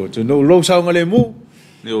tato tu no lo sa ngale mu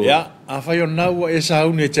ya a fa yo na wa esa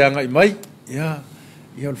une tanga mai ya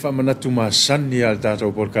ia fa mana tu ma san ya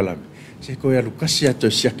tato por kalami se ko ya lukasi ato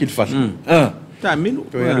siakil fa ta milo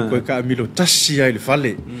to ya ko ka milo tasia il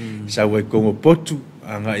fale sa wa ko potu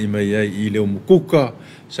anga i mai i le mukuka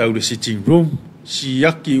sa le sitting room si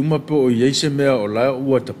yaki uma po o yese me o la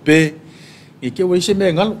ua tape i ke wa yese me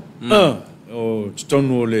ngalo o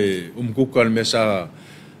tonu le mukuka le mesa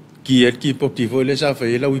ki potivo le sa fa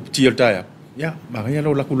la wi tiel ta ya ma ya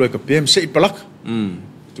lo la ku lo ka pem se palak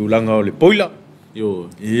tu langa o le poila yo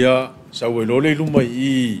ia sa wa lo le luma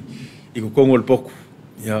i ko kongo le poku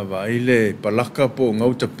ya va ile palaka po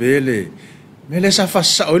ngau tape le me le sa fa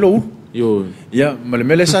sa o lo yo ya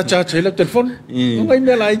mele sa cha le telefon ngai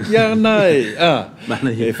me la ya na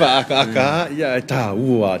e fa aka ya ta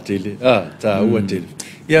ua tele ta ua tele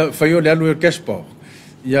ya fa yo le alu kespo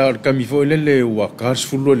ya kami fo le wa cars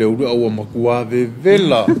fulo le o makua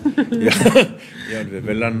vela ya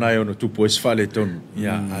vela na yo no tu poes fale ton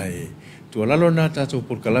ya ai tu la lo na ta to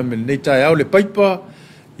por kala me nei ta ya le paipa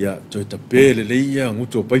ya to ta pele le ya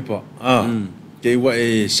nguto paipa ke wa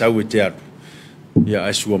e sawe te atu ya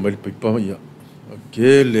asua mai paipa ya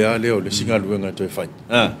ke le ale o le singa luenga to fai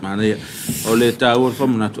mana ya o le ta o fa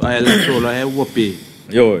mana tu ai la to la e wo pe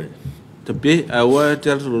yo te pe a wa te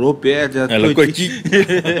ro pe te la ko ki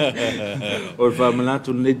o fa mana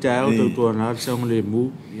tu le ta o to na sa le mu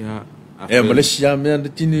ya Malaysia me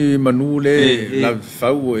tini manule la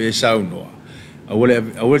fau e sauno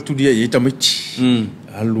awale tu dia e tamiti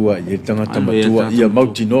alua e tanga tamatua ia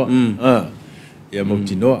mautino ia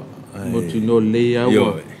mautino le ya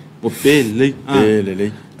o pe le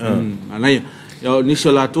anai ya ni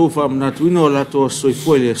so la tu fa na tu no la to so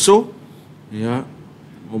foi so ya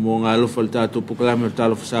o mo ngalo falta to proclame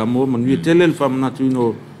Talofa Samoa man vi tele fa na tu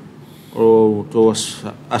no o to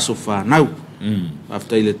asofa now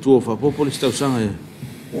after ile tu fa popoli sta usanga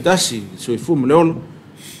tasi so fu mleolo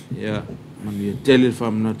ya man vi tele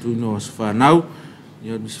fa na tu no asofa now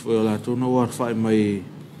ya dis foi la tu no war fa mai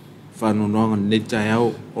fa no no neta ya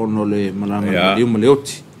ono le malanga di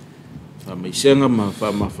mleoti fa mai senga ma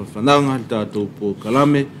fa nanga ta to po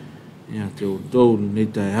kalame ya te o to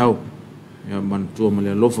neta ya man tu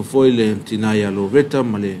male lo fa foi le tina ya lo veta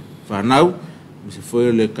male fa now se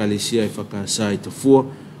foi le kalisia fa ka sai to fu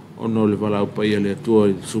ono le vala pa ia le tu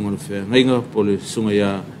sunga le fe ngai po le sunga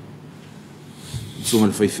ya sunga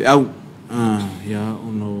le fe au ya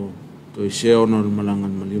ono to se ono malanga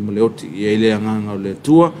maleoti ia ile anga le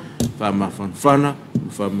tua fa ma fana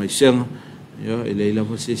fa mai senga ya ile la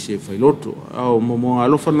se fa loto au mo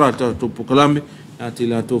alo fa la to pokalame ati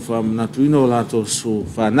la to fa na tuino la to so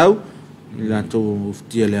fa now la to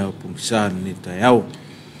uftia le au san ni ta yao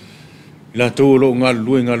la to lo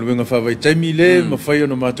ngaluenga fa vai taimi le ma fai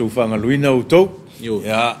no matou fa ngaluina o to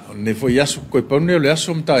ya ne foi yasu ko pa ne le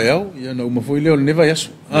aso mta yao ya no mo foi le ne va yasu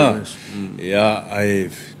ya ai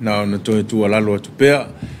na no to tu ala lo tu pe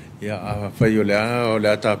ya fai o le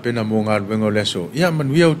ata pena mo ngaluenga le aso ya man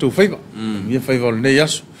wi o to fai va ne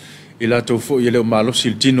yasu I latou fo'i e leo malosi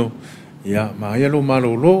le tino ia maia lo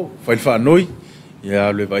malolo fai le whanoi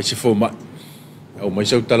ia le vai se fo mai au mai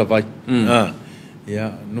sau tala vai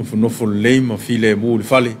ia nofo lei ma file mu le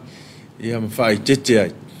fale ia ma fai tete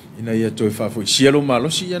ai ina ia toi fa foi sielo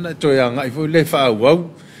malosi ia na toi anga i foi le fa au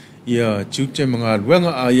ia tute mga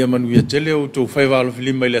luenga a ia manuia tele o to fai valo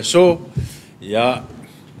filima ile so ia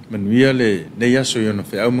manuia le nei aso ia na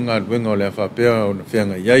fa mga luenga o le fa pea o na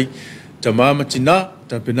fianga iai tamama tina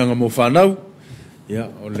ta penanga mo fanau ia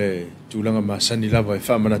o le tulanga masani lava e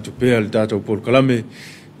fa mana tupea le tato por kalame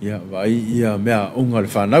ia vai ia mea onga le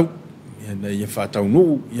fanau ia na ia fa tau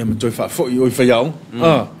nu ia me toi fa foi o fa yao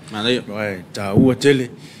vai ta ua tele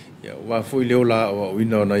ia wa foi le ola o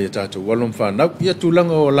ina na ia tato walom fanau ia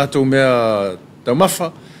tulanga o lato mea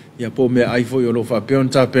tamafa ia po mea ai foi o lo fa peon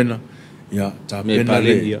ta pena ia ta pena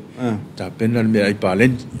le ta pena me ai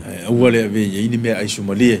palen ua le ve ini me ai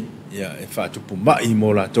sumalie ia e fa tu mai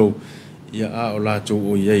mo lato ia a o lato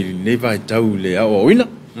o ia i ne vai tau le a o ina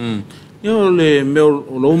ia le me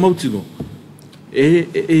o lo mautino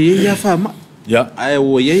ia fa ma ia ai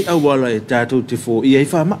o ia au wala e tato te fo ia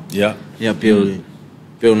fa ma ia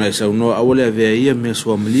pe na sa no a ole ve ia me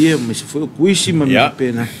so amlie me se foi kuisi ma me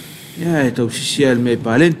pena ia e tau sisial me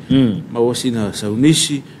palen ma o sina sa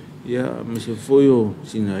unisi ia me se foi o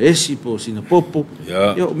sina esi po sina popo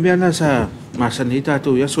ia me ana sa masani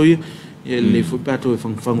tato ia so ia le foi pato e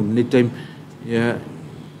fang ne time ia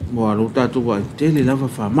mo alo tato wa tele lava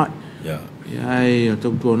fa mai ia e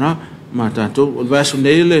tau tona ma tato o vaso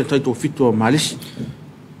nele tai to fito malis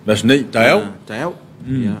vaso nei tau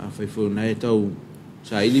ia fai fo na tau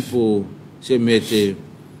sa ili po se mete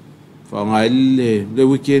fa ngai le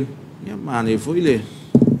weekend ia ma ne foi le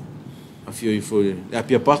afio i foi a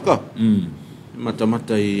pia paka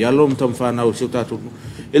mata i alom tam fa na o se tato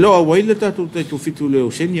e lo a waile tato tai to fito le o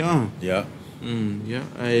senia ia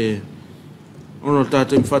ai ono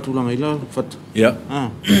tato in fatu langa ila fat ia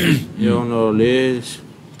ono le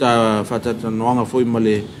ta fata noanga foi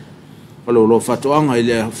male palo lo fatu anga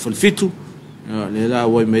ile fitu le la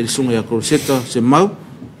wai mai sunga ya croseta se mau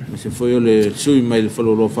se foi le sui mai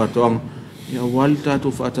palo lo fatu anga ia wal tato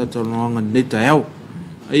fata noanga neta yao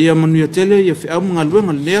ia manu tele ia fe am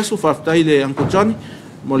ngalwenga le aso fafta ile anko Johnny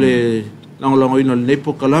mole lango ina le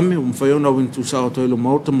nepo kalame fai ona win tu sa to lo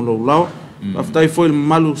mauta mo lo lao aftai foi le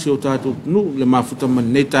malu se o tato nu le mafuta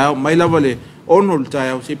man neta mai lava le ono le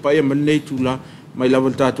tao se pa ia man netu la mai lava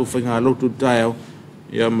le tato fai ngalo tu tao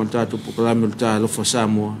ia man tato pokalame le Talofa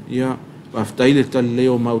Samoa ia aftai le tal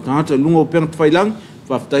leo mauta lungo peng fai lang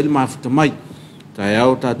aftai le mafuta mai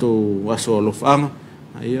tao tato waso lo fanga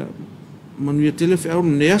ia manu tele fe au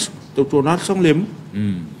neas to tonal song lem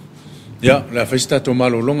ia la festa to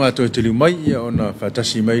malo longa to tele mai ia ona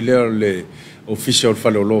fatasi mai le official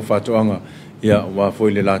falo lo fatoanga ia wa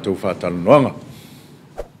foi le lato fatal noanga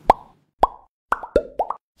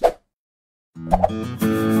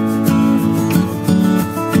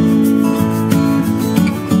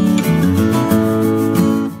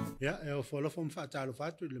ia e o folo fom fatalo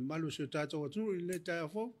fatu le malu se tato tu le taia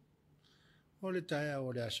fo o le taia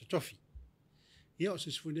o le aso tofi ia o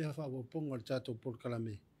se sfune fa o pongo le tato por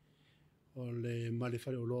kalame o le male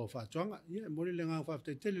fale o lo fatuanga ia mo le nga fa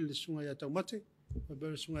tele le sunga ya tau mate o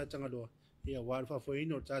be sunga ya tanga do ia wa fa fo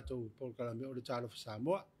ino tato por kalame o le Talofa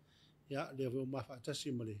Samoa ia le vo ma fa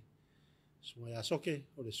tasi male sunga ya soke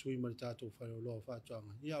o le sui male tato fale o lo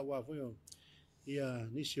fatuanga ia wa fo ia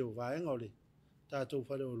nisi o vaenga o le tato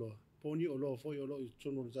fale o lo poni o lo fo o lo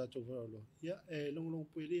tunu tato fale o lo ia e long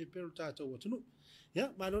pueli pero tato o tunu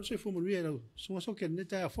ia ma non se fu mo lui era sunga soke ne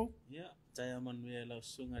ta fo ia tai manuia la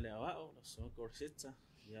sunga le ao la sunga corsetta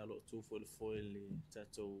ia lo tu fo le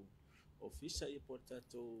tato ofisa i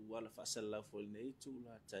portato wala fasala fo nei tu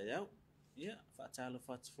la tai au ia fa talo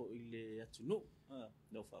fat fo ile atu no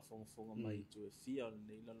no fa fo mai tu e fia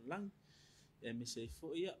nei la lang e me se fo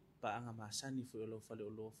ia pa anga masani fo lo fa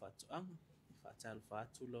lo fa tu anga fa talo fa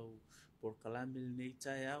tu lo por kalamil nei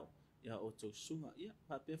tai au ia o to sunga ia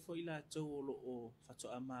pa pe fo ila to lo o fa to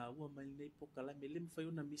ama wa mai nei po kalame lim fa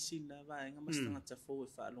una misina va nga mastanga ta fo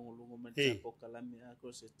fa longo man ta po kalame a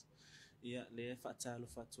croset ia le fa talo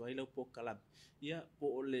fa to ila po kalame ia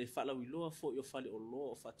po le fa la wilo fo yo fa le o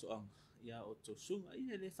lo fa to ang ia o to sunga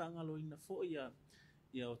ia le fa nga lo ina fo ia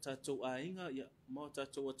o tato ainga ia mo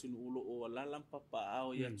tato atu ulo o lalam papa ao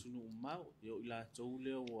ia tunu mau yo ila to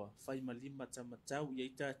le o fa malima tamatau ia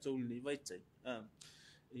tato ni vai tai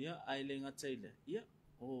ia ai le ngataile ia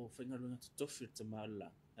o fenga lunga tofi te mala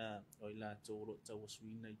o ila to lo ta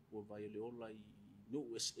waswina i po vai le ola i no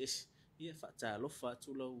ss ia fa ta lo fa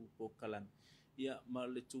tu lo po kalan ia ma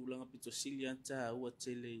le tūlanga pito sili anta ua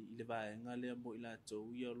tele i le vaenga lea mo i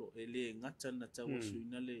lātou ia lo e le ngata na tau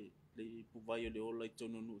suina le puvai o le ola i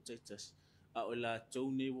tono nu taitas a o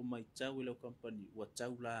lātou ne ua mai tau i lau kampani ua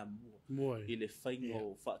tau la mua i le whaingo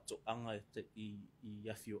whaato anga i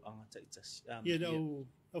awhio anga taitas ia dau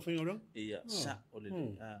whaingo rong? Ia sa o le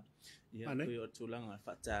ia koe o tūlanga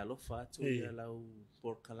whaatalofa atu ia lau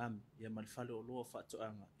Port Kalam ia malwhale o loa whaato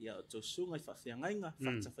anga ia o tō sunga i whaatwhiangainga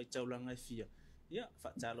whaatawhaitaulanga i fia ia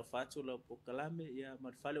whaatalofa atu lau Port Kalame ia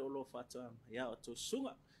malwhale o loa whaato anga ia o tō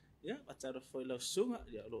sunga ia watara foi lau sunga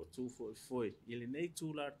ia lo tu foi ile nei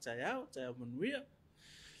tu la taiao manuia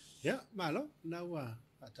ia malo na wa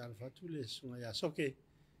watara fatu le sunga ia soke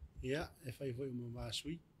ia e fai foi mo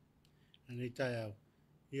masui nei taiao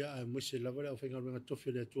ia mo se lava le fenga nga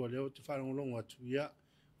tofi le tu le tu fa longo atu ia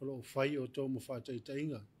lo fai o to mo fa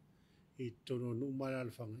tainga i tono nu mara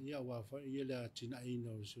al fanga ia wa fa ia le tina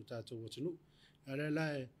ina o su tato o tunu ala la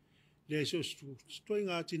le so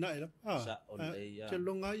stoinga tina ela te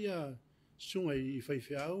longa ia sunga i fai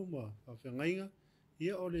fiao ma fa ngainga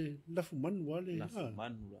ia ole la fuman wale la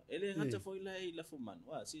fuman ele ngata foi la fuman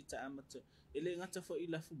wa si ta amata ele ngata foi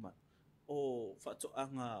la fuman o fato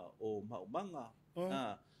anga o maumanga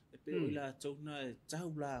e pe ila tona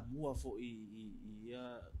tau la mua fo i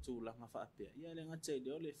ia tu langa fa pe ia le ngata le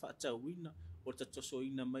ole fa tawina o tatoso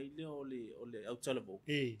ina mai le ole au talavo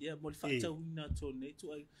ia mo fa tawina to nei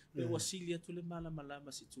tu ai pe wasilia tu le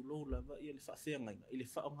mala si tu lo lava ia le fa fenga ile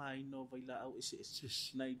fa nga ino vaila au ese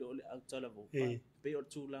nai do le au talavo pe o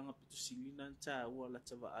tu langa pe tu silina ta wala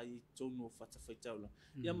tava ai tono fa tafaitaula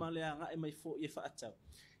ia male anga e mai fo ia fa tau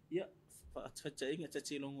ia fa inga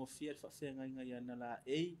tati longo fia fa fenga inga ia na la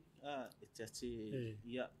e tati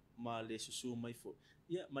ia ma le susu mai fo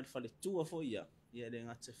ia ma fa le tua fo ia le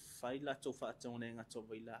ngata faila to fa tona ngata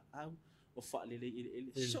vaila au o fa le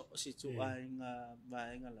so si tu ainga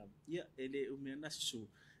vaenga la ia ele umena susu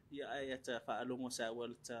ia ai ta fa longo sa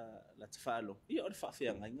walta la fa lo ia o fa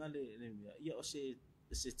fenga inga le ia o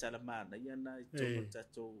se talamana ia na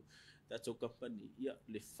to tato company ia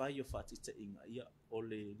le fai o fatita inga ia o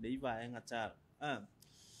le nei vaenga ta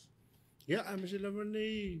ia a mese lava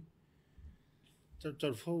nei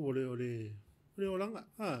tal fo ole olanga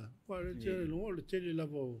pa le te lo le tele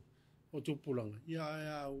lava o tupulanga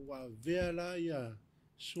ia wa vela ia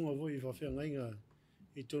sunga voi fa fenga inga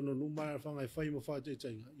i tono numara fanga fai mo fatita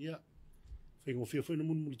inga ia fai mo fia no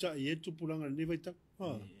mun ta ia tupulanga nei vai ta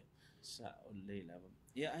sa o le lava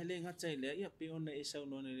ia ai le ngata ile ia pe ona e sau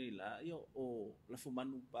no le la ia o la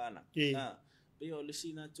fumanu pala pe o le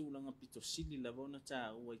sina tu langa pito sili la bona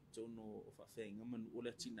ta o tono o fa fenga man o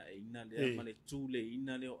le tina e ina le ma le tu le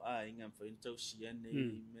ina le o a inga fa into siane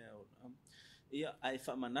me o ia ai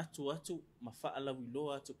fa manatu atu ma fa ala wilo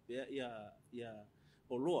atu pe ia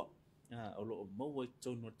o loa o lo mo o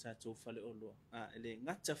tono ta to fa le o loa ele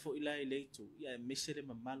ngata fo ila ile tu ia mesele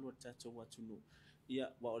mamalo ta to watu no ia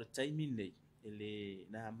wa o timing nei ele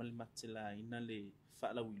na mal matela ina le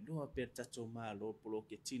fa la wilo per tato malo polo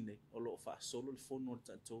ke tine o lo fa solo le fono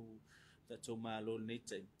tato malo nei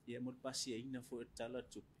te ia mo pasi ina fo tala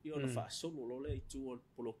tu io lo fa solo lo le tu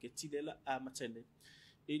polo ke tine la a matene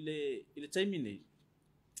ele timing nei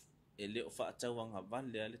ele o fa tawanga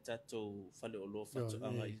vale ale tato fale o lo fa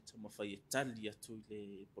anga il tama fa italia tu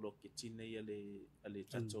le polo ke tine ia le ale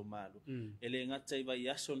tato malo ele ngata iba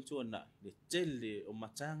yason tu na le tele o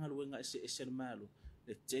matanga luenga ese malo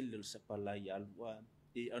le tele le sapalai alwa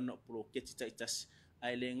e ana polo ke titaitas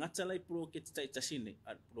ai le ngata lai polo ke titaitas ine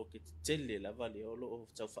al polo ke tele la vale o lo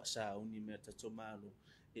tau fa sa uni me tato malo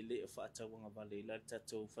ele o fa tawanga vale la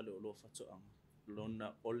tato fale o lo fa anga lona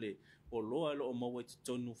ole o loa lo mo wait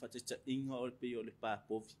tonu fatita inga o pe o le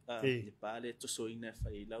papovi le pale to soina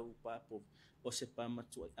fai lau papovi o se pa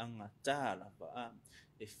matu anga tala pa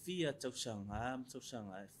e fia tau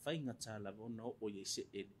sanga e fai nga tala no o ye se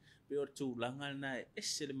ele pe o tu langa na e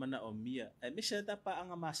se le mana o mia e me se ta pa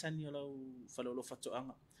anga masani o lau falo lo fatu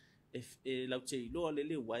anga e lau te lo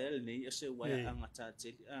le waya nei e se waya anga ta te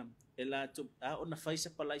e la tu o na fai se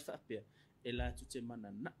pa lai fa pe e la tu te mana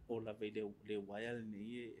na o la vele le waya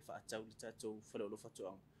nei e fa tau le tato falo lo fatu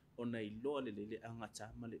anga o nei lo le anga ta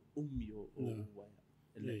male umio o waya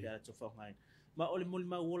le ya to fa ngai ma ole mol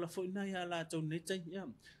ma wola fo na ya la to nei tai ya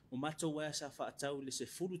o ma to waya sa fa tau le se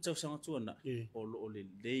fulu tau sanga tu na o le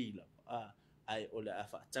leila ai ole a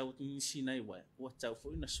fa tau ni sinai waya o tau fo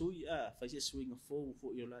na sui fa se sui nga fo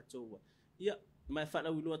yo la to ya ma fa la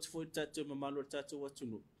wilo at fo tato ma malo tato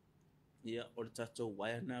watunu ia o le tatou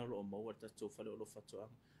waia na lo mo o tatou fale o lo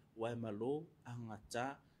fatoanga wae malo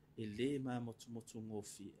angata ele ma motu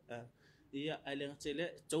ngofia ia ale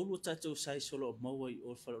tele tolu tatou sai solo mau ai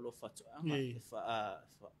o fa lo fatu anga fa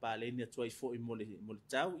pa le ni tuai fo i mole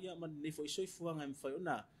tau ia man ni fo soi fuanga me fa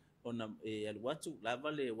ona e al watu la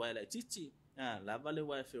vale wa la titi la vale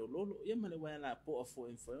wa fe lolo ia male wa la po fo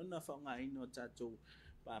en fa ona fa nga ino tatou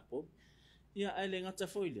pa po ia ale ngata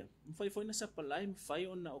fo ile fo na sa palai fa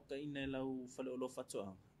ona o ka ina lau fa lo fatu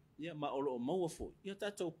anga ia ma o lo mau fo ia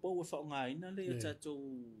tatou po fa nga ina le tatou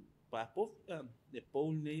pa po de po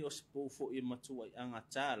nei o se po fo i matu ai anga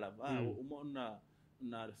tala va o mo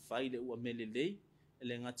na fai le ua melele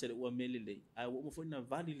ele ngata le ua melele a o mo fo na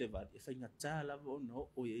vali le vali e fai nga tala vo no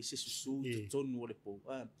o ye se susu tonu o le po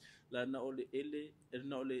la na o le ele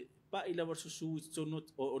na o le pa ila va susu tonu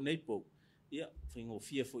o nei po ia fai ngo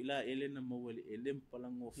fia fo ila ele na mo ele pala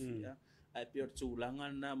ngo fia ai pe tu langa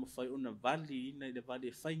na mo fai ona vali na le vali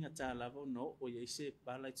fai nga tala vo no o ye se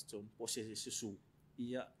pala tonu po se susu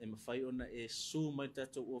ia e mawhai ona e su mai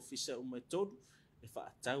tatou ofisa o mai todo e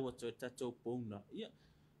whaatau ato e tatou pouna ia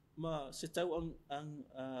ma se tau ang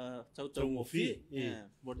tau ngofi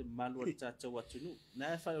mo de malu o tatou atunu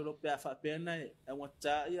na e whai olo pia whapea na e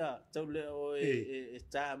wata ia tau le o e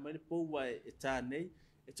tā mai le poua e tā nei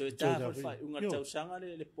e to e tā whai unga tau sanga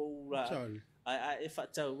le poula ai e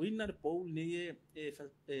whaatau ina le pou ni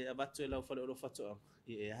e abatu e lau whale olo whatoa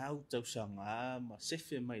e hau tau sanga ma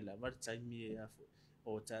sefe mai la vartaimi e afo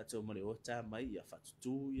o tatou male o tā mai ia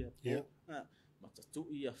whatutu ia po matatu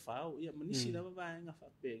ia whao ia manisi lawa vaenga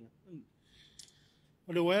whapenga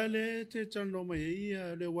o le wea le te tano mai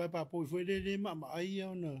ia le wea papo i fwoi le mama ai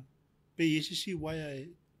au na pe isi si wea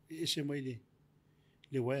e se mai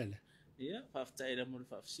le wea le ia whaftai la mure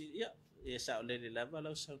whafsi ia e sao le lava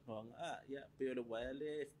lau sau noanga ia pe o le wea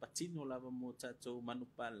le patino lava mo tatou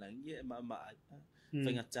manupalangi e mama ai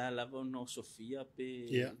Fenga tala va no Sofia pe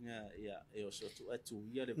ia e o so tu atu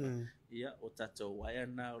ia le ia o tatou waya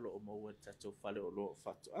na o lo mo o tatou fale o lo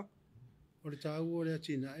fatu o le tau o le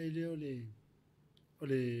atina e le o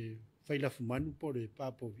le faila fumanu po le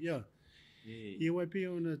papo ia i wai pe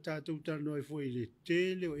ona tatou tano e foi le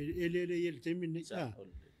tele o ele le temine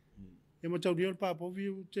e mo tau dio papo vi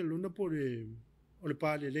te luna po le o le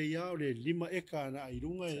pale le ia o le 5 eka na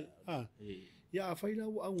irunga ia faila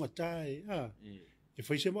o au ngatai e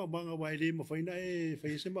fai sema manga wai le ma fai na e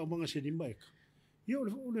fai sema manga se di mai io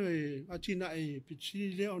le atina e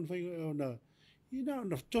pitsi le on fai ona ina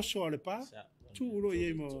na toso ale pa tu ro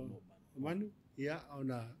ye mo manu ia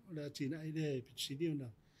ona atina e le pitsi di ona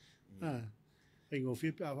fai ngo fi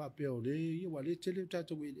pa pe o le io wale tele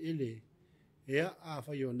tato ele ia a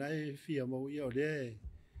fai ona e fia mo io le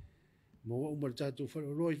mo o mo tato fa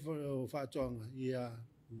roi fa tonga ia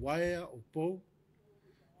wai o po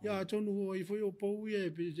ia tonu i foi o pou e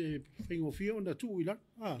fengo fio na tu ila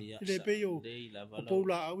le pe o pou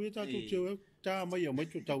la au ta tu teu ta mai o mai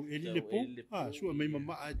tu tau ele le pou sua mai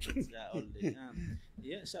mama ya ole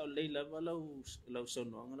ia sa ole la lau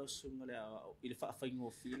sono ngalo sunga le il fa fengo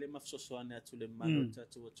file ma so ana tu le mano ta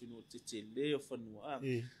tu no tete le o fanua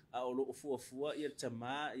a o lo fu ia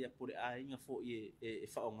tama ia por ai nga fo e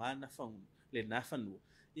fa ngana fa le na fanu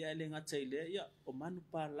ia le ngata ile ia o manu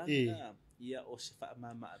pala ia o se fa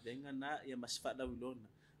mama venga na ia mas fa da wilona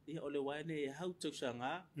ia ole waine how to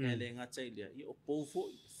sanga ele ngata ile ia o povo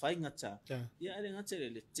fai ngata ia ele ngata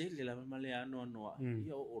ile tele la male ano no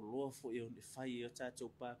ia o lo fo ia de fai ia tato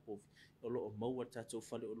pa povo o lo mo tato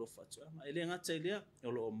fale o lo fatu ele ngata ile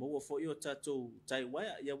o lo mo fo ia tato tai wa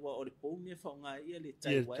ia wa o le po me fa nga ia le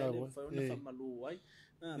tai wa le fa na fa malu wai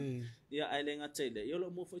ia ele ngata ile ia lo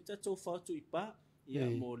mo fo tato fatu ipa ia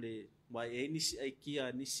mo le wa e nisi ai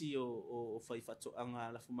kia nisi o fai fatu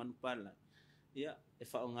anga la fumanu pala ia e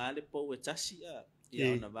fa nga le po e tasi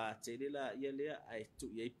ia na va tele la ia le ai tu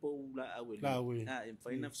ia po la awele e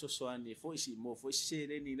fai na so ani foi si mo foi se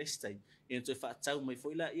le ni lestai e to fa tau mai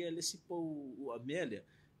foi la ia le si po o amele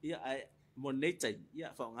ia ai moneta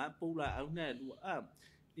ia fa nga po la au na lu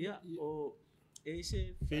ia o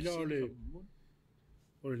ese filo le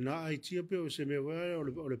o na ai tia pe o se me va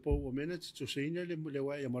o le po o mena tu se ina le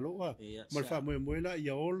wa ya maloa mal fa mo la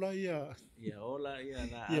ia ola ia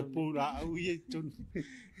na ia po la au ia tun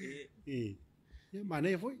ia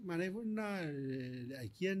mane foi na ai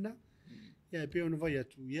kiena ia pe ona vai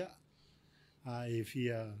atu ia ai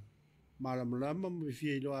fia malamlama mo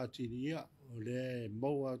fia lo ati ia o le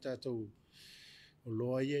mo ata tu o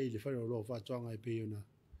lo ia i le fa lo fa tonga pe ona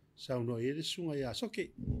sa no ele sunga ia soke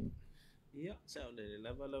ia sa le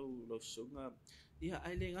lava lo sunga ia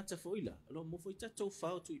ai le ngata foila lo mo foi tatou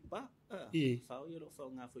fao tu ipa fao ia lo fao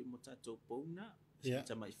nga foi mo tatou pona ia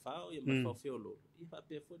ta mai fao ia mai fao feolo ia pa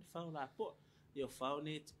pe foi fao la po ia fao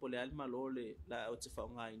ne te pole al malole la o te fao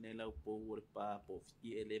ngai nei la po o le pa po i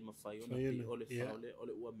ele ma fai ona pi o le fao le o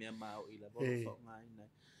le ua mea mau i la bo fao ngai nei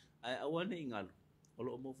ai awane ingalo o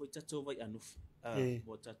lo mo foi tatou vai anu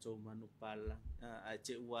mo tatou manu pala ai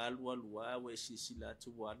te ua alua we sisila tu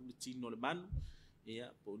ua lu tino le manu ia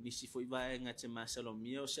po nisi foi vai nga te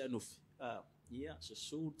masalomia o se anu ia se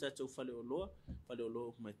su tatou fale o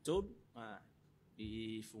lo mai todo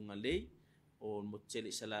i funga lei o mo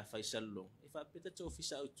tele sala fai sallo e fa peta to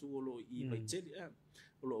ofisa o tu lo i mai tele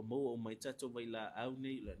o lo mo o mai tatou vai la au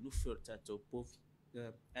nei la nu fer tatou povi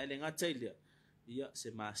ele nga tele ia se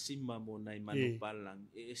masima mo nai manu palang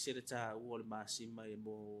e se ta o le masima e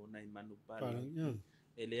mo nai manu palang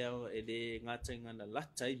ele nga tenga na la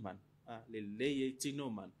tai man le le e tino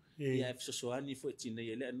man ia e soani fo tino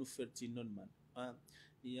ele anu fer tino man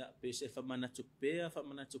ia pe se fa mana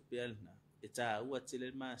tupea na e ta ua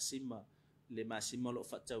tele masima le masima lo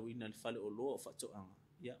fatawina le fale o lo fatoanga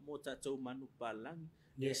ia mo tatou manu palang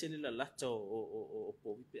e se le la lata o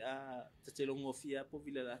povi pe tatelo ngofia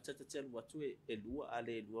povi la lata tatelo watu e lua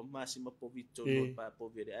ale lua masima povi tono pa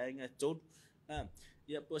povi re ainga tot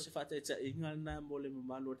ia po se fata e inga na mo le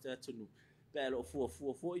mamalo tatunu pe lo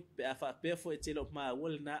fu i pe fa pe fo e telo ma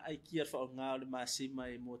wol na ai kia fa nga le masima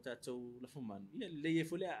e mo tatou la fuman ia le e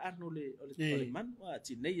fo le ano le man wa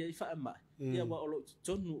ti nei ai fa ma ia wa lo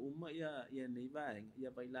tonu uma ia nei va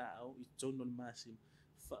ia baila au i tono le masima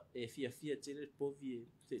fa e fia tele povi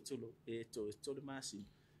te tolo e to le masima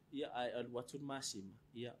ia ai al watu masima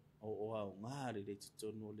ia o nga le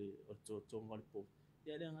tono le o to ngol po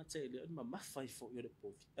ia le nga tele ma mafai fo yo le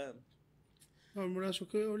povi no mora so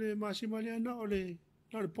ke ole masima le na ole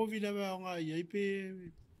na le povi le va nga ia pe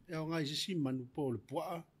e nga i si manu po le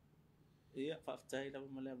poa ia fa tai la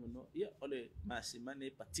ma le no ia ole masima ne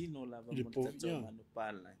patino la va mo tatou manu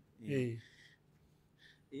pala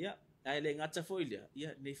ia ai le ngata foilia ia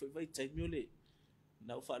nei foi vai tai miole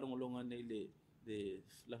na u fa longa nei le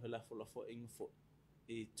la fo info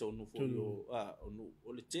e tonu fo yo o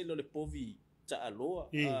le telo le povi ta aloa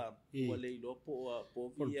o le lo po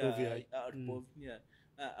povi povia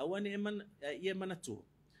awane man ia manatu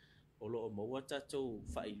o lo mo wata to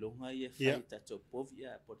fa ilonga ia fa tatou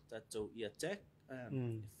povia po tatou ia tek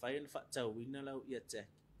fa fa tau wina la ia tek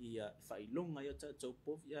ia fa ilonga ia tatou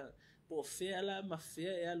povia po fea la ma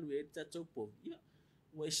fea e alu e tatou povia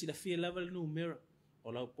wa isi la fia lava le numero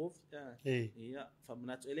o la povia ia fa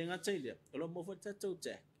manatu ele ngata ile o lo mo wata tatou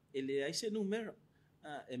tek ele ai se numero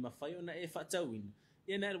e mafai ona e fatawin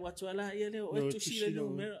ia na watu ala ia le o tu sile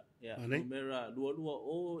numero ia numero lua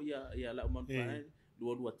o ia la man pa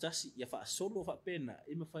lua tasi ia fa solo fa pena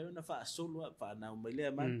e mafai ona fa solo fa na mele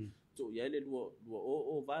man to ia le lua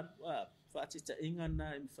o van fa tita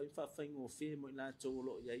ingana e mafai fa ngo fe mo la to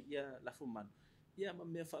lo ia la fuman ia ma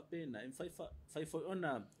me fa pena e fai foi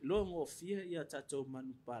ona lo ngo fia ia tato man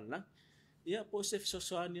pala ia po se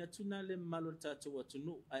sosoani atuna le malo tato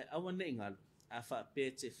watunu ai awane ngalo a fa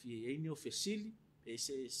pete fie e ni ofesili e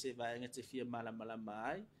se vai nga te fie mala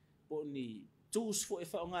mai po ni tus fo e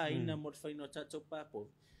fa nga ina mo fa no tato papo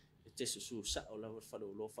e te su sa o la fa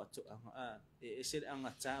lo fa to e se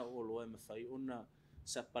anga ta o lo e fa ona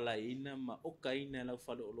sa pala ina ma o kaina la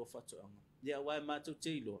fa lo fa to anga ya wa ma to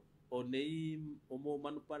tilo o nei o mo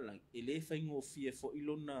manu palang e le fa ngo fie fo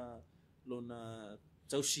ilona lona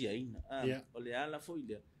tausia ina o le ala fo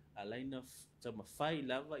ile alaina tama fai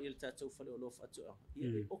lava il tatou fale o lo fatu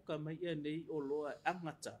ia o ka mai ia nei o lo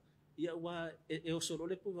angata ia wa e o solo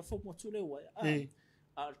le po va fo mo tule wa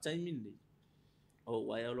al time ni o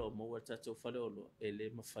wa ia lo mo wa tatou fale o lo ele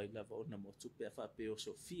ma fai lava o na mo tu pe fa pe o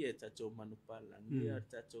sofia tatou manu pala ia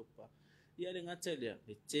tatou pa ia le ngata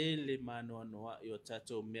le tele mano no io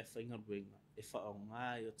tatou me fa nga ruenga e fa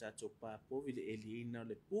nga io tatou pa po vile elina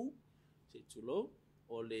le pu se tulo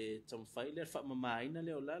o le tamfaile fa mamaina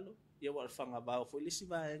le olalo ia wa fanga ba fo le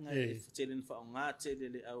siva nga e telen fa nga tele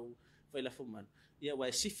le au faila fuman ia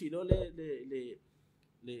wa sifilo le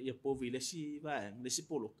ia povi le siva le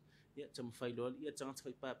sipolo ia tamfailo ia tanga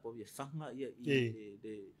pa po ia fanga ia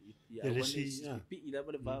ia wani pi ila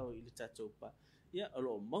ba ba ile tatou pa ia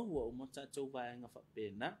lo mau o mo tatou va nga fa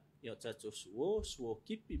pena ia tatou suo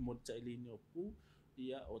kipi mo tailini o pu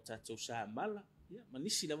ia o tatou sa mala ia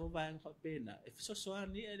manisi la va nga pena e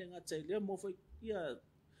sosoani ele ngata ile mo foi ia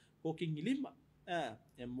cooking lima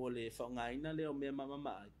e mo le fa nga ina le o me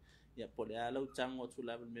mama ia pole ala utango tu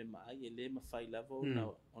la me mai ele ma fai la vo na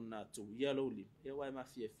ona tu ia lo lima ia wa ma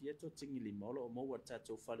fie to tingi lima lo mo wa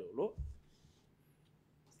tatou fale lo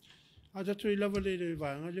a tatu i lava le va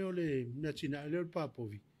nga le na tina le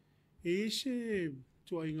papovi e se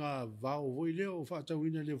tu ai nga va o voi le o fa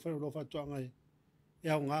tawina le fa lo fa to nga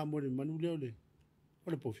ya nga mo le manu le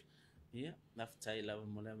ole pofi ia na tai la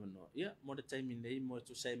mo le no ia mo de time nei mo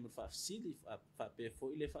to sai mo fa sili fa pe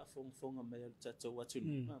fo ile fa fonga me tato watu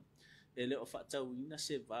ele o fa tau ina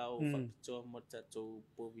se va o fa to mo tato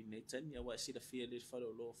povineta ni wa si la fia le fa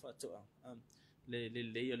lo fa to le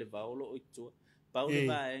le va o lo to pa o le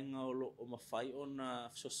va en o ma fai ona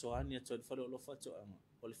sosoani to fa lo fa to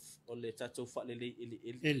o le tato fa le ele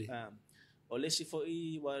o le si fo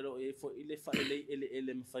I wa lo e fo ile fa le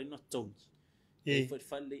ele ma fai no to foi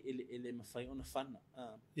falle ele ma fai ona fana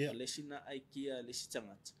le sina aikia le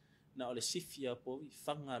sitangat na ole sifia po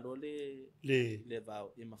fanga lo le va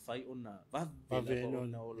e ma fai ona va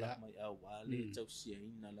na ola mai awale tau sia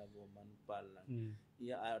ina la vo manu pala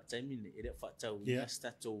ia a taimine ele fa tau ia sta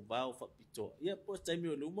tau va fa pito ia po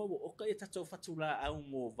taimio lu mo o ka ta tau fa tula au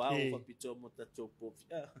mo va fa pito mo ta tau po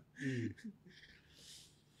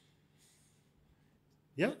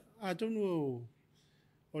ya a tonu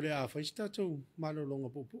ole a faista tu malo longa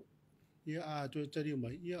popo ia a tu tari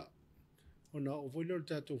mai ia ona o foi lo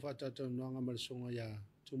tatu fata tu no nga mal songa ya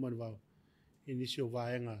tu man va inisio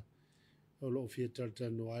vaenga o lo fieta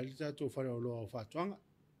no ai tatu fa lo fa twanga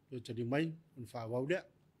tu tari mai on fa wa de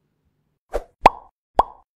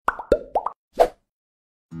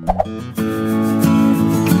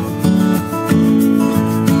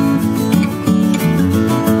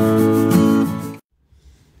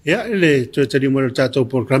ya le to tadi mo tato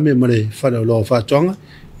programe mo le fa lo fa tonga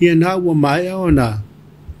ia na wa mai ona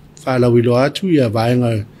fa la wi lo atu ia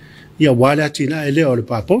vaenga ia wala tina ele o le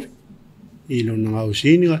papo I lo na o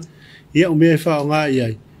sininga ia o me fa nga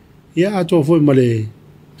ia ato foi mo le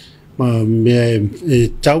ma me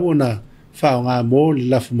tawona fa nga mo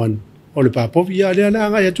la fuman o le papo ia le na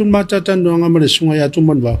nga ia tun mata tan no nga mo le sunga ia tun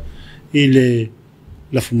man ba ile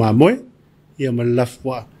la fuma mo ia ma la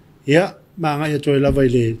fwa ia manga ia toi lava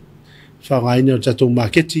ile fa ngai no tato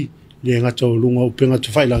marketi le nga to lunga upenga to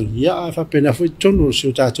fai lang ia fa pena foi tono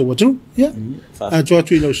se tato watu ia a to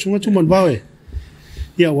tu lo sunga tu man bawe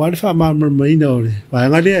ia wa fa ma mai no le va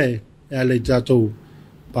nga le ia le tato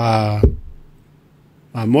pa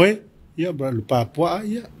moe ia ba le pa poa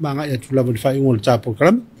ia manga ia tu lava fai ngol ta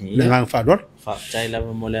program le nga fa dor fa tai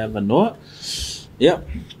lava mo le no ia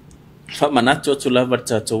fa manato tu lava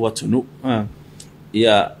tato watu no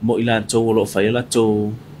ia mo ila to lo fa ila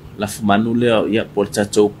to la fumanu le ia porta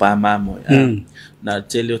to pa mamo na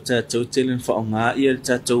tele to tele fa nga ia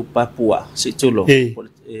to papua si to lo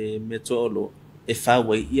me to lo e fa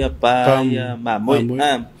we ia pa ia mamo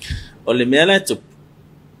o le mela to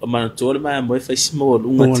o man to le mamo fa simo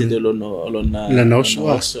lunga tele lo no na no so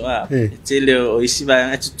tele o isi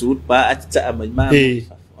ba atu pa ata mai mamo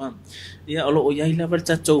ia olo o ia ila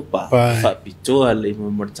vertato pa fa pito ale mo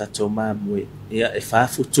vertato mamo ia e fa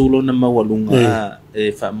futulo na mawalunga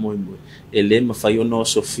e fa mo ele ma fa yo no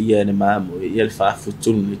sofia ne mamo ia le fa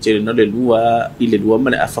futulo ni tele no le lua ile lua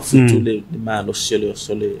ma le fa futule de ma lo sole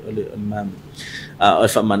ole mamo e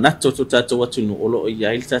fa manato to tato watu no olo o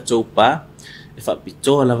ia ila tato pa e fa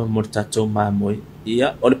pito ala mo vertato mamo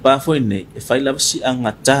ia ole pa foi ne e fa ila si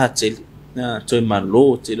angata tele na toi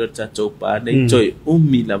malo te lo tato pa nei toi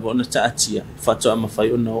umi la bona tatia fato ama fai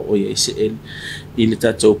ona o ye se el ile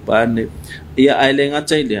tato pa ne ia ailenga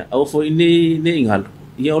taile au fo ini ne ingalo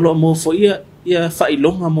ia lo mo fo ia fai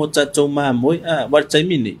longa mo tato ma mo wa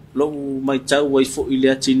taimini lo mai tau wai fo ile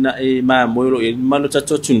atina e ma mo lo e malo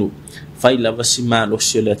tato tunu fai la vasi ma lo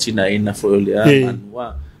se le atina ina fo ile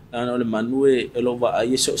manwa ana le manue lo va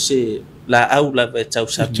ai so se la au la va tau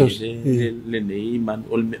sa le nei man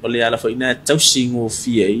o le ala fa ina tau singo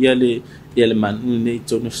fia ia le man nei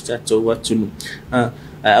to no sta to watu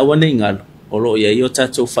a wana ingalo o lo ia yo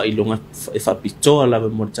tato fa ilonga fa pito la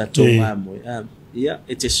mo tato ma mo ia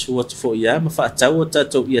e te suat fo ia ma fa tau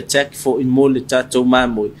tato ia check fo in mo le tato ma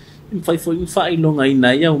mo in fa ilonga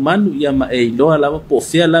ina ia manu ia ma e lo ala po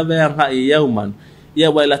fia la va ha ia manu ia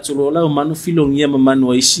wai la tulo la manu filongia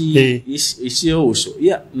manu isi oso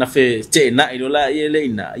ia na fe te na ilo la ia le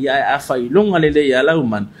ina ia a fa ilonga le ia la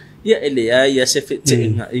man ia ele ia se fe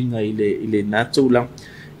te inga ile na tula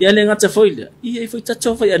ia le ngata foile ia foi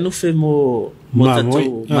tato fa ia no fe mo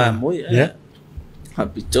tato mamo ia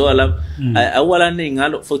habito ala awala ne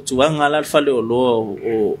ngalo fo tuanga la fa le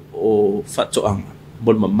o fato anga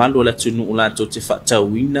bol mamalo la tunu la to te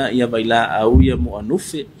fatawina ia baila au ia mo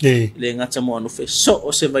anufe le ngata mo anufe so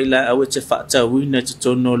o se baila au te fatawina te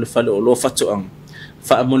tono le fale o lo fatoang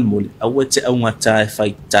fa molmol au te au ngata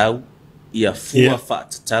fai tau ia fua fa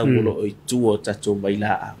tau lo o tu o tato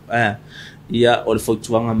baila ia o le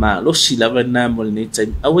fotuanga ma lo si lava na mo le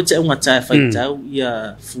time au te unga tai fai tau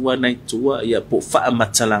ia fua nai tua ia po fa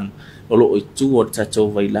matalang o lo i tu o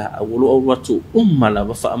tatou vai la au lo o watu umala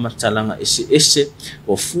wa fa matalanga ese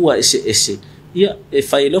o fua ese ia e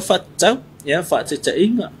fai lo fa tau ia fa te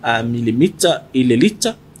inga a milimita i le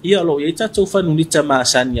lita ia lo ia tatou fa nu lita ma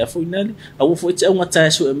sani a foi nali au foi te unga tai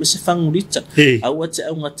so e me se fangu lita au te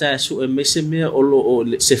unga tai so e me se me o lo o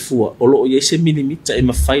se fua o lo ia se milimita e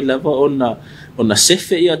ma fai lava ona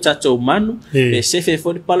sefe ia tatou manu e sefe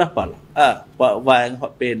foi pala wa nga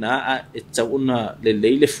pena a e tau ona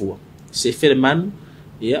le fua sefe le manu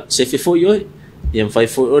ia sefe foi yo ia fai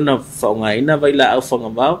foi ona fa nga ina vai la au fanga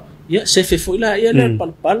vao ia sefe foi la ia le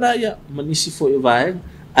pala ia manisi foi vai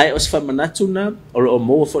ai os fa manatu na o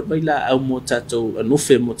mo foi vai la au mo tatou no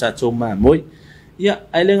fe mo tatou ma moi ia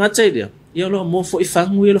ai le ngata ia ia lo mo foi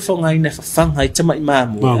fangu ia lo fa nga ina fa fanga i tama ma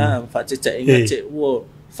mo fa te inga te wo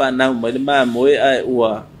fa na mo le ma mo ai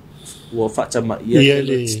wo fa tama ia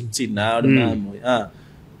le tina o ma mo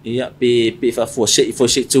ia pe fa fo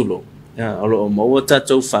se tulo o lo mo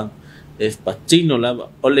tatou fang e patino lava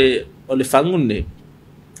ole fangune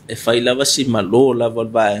e fai lava si malo lava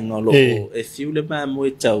ba ngolo e fiule ma mo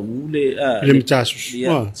tau le limitasus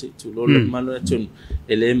si tulo le malo tun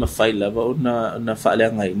ele ma fai lava na fa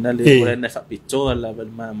le ngai na le ora na fa pito lava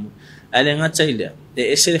ma mo ale ngata ile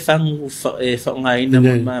e se fangu fa ngai na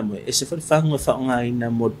ma mo e se fangu fa ngai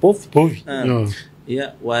na mo pofi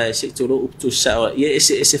ia wa se tulo up to sa ia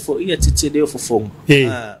ese fo ia te leo fo fong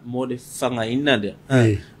mo le fanga ina le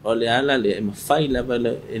o le ala le ma fai lava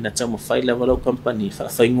e na tama fai lava lo company fa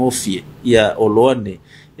fai ngofie ia o loane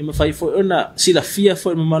e ma fai fo ona sila fia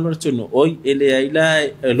fo ma malo tono oi ele aila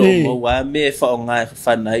lo mo wa me fa nga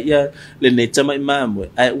fa na ia le ne tama imamo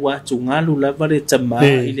ai wa tu ngalu lava le tama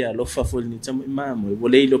ile alo fa fo ni tama imamo o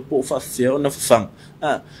le lo po fa fia ona fa fang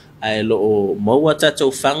ai lo mo wa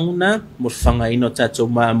tatou fanguna mo fanga ino tatou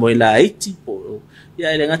ma mo la iti po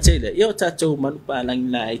ia le ngatele ia tatou man pa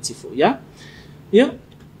lang la iti fo ia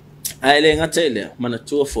ai le ngatele mana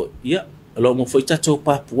tu fo ia lo mo foi tatou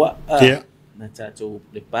papua na tatou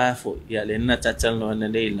le pa fo ia le na tatou no na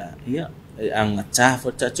leila ia anga ta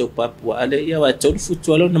fo tatou papua ale ia wa tau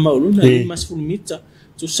futu alo na mauluna mas fulmita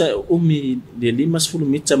tu sa umi le limas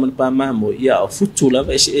fulmita man pa ma mo ia futu la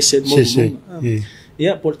va ese mo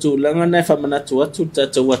ia por tu langa na fa manatu atu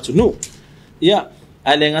tatou watu no ia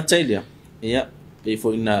ale ngataile ia pe fo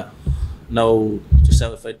ina no tu sa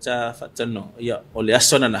fa tano ia o le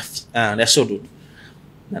asona na le asodu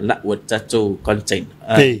na la wata tatou contain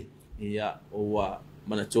ia o wa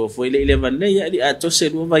manatu fo ile vanne ia li ato se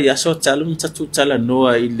do va ya so talum tatu tala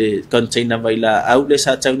noa ile container vai la au le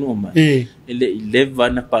sa tau no ma ile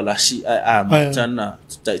 11 palasi a matana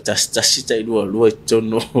ta sita ilua lua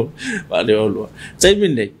tono vale olo tai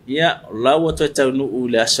mine ia la wato tau no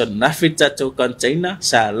ule ason nafi tatu container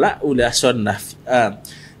sa la ule ason nafi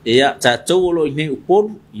ia tatu lo ini upor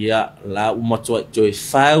ia la umato joy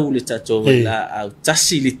fau le tatu la au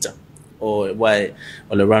tasilita o wai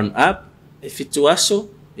o le run up fituaso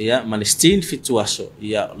ia manestin fituaso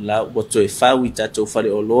ia la boto e fau tatou fale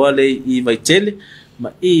o loa le I vai tele ma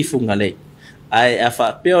I funga le ai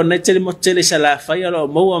afa peo ne tele mo tele sala fai lo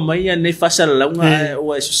mo mai ne fasa la unga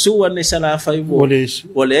o sua ne sala fai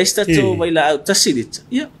o le esta to vai la tasilita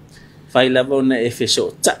ia fai la bona e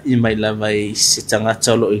feso ta I mai la vai se tanga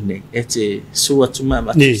tolo ine ete sua tuma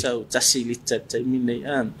ma sa tasilita termine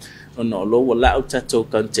ono lo wala tatou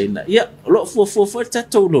container ia lo fo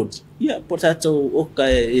tatou load ia potato oka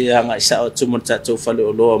e anga sa o tumo tatou fale o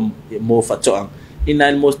lo mo fatoang ina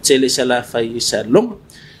mo tele sala fai sa long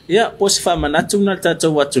ia pos fa manatu na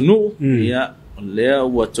tatou watunu ia le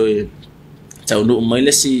wato e tau no mai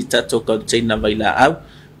le si tatou container vai la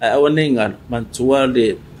au nenga mantua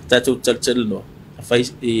le tatou tsaltsel no fai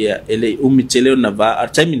ia ele umi tele na va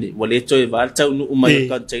artamine wale to e va tau no mai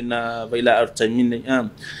container vai la artamine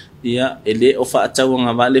ia ele o fa tau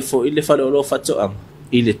nga vale fo ile fa lo fatoang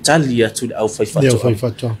ile talia tu au fai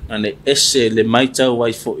fato ane ese le maita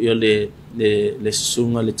wai fo yo le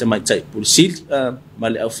sunga le tamaita pulsil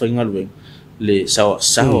male au fai ngalwen le sawa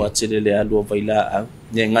atele le alu vai la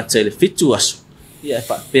ne ngata le fitu aso ia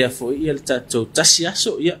fa pe fo ia le tato tasi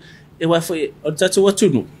aso ia e wai fo o tato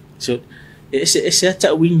watunu so ese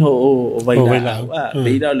ata wino o vai la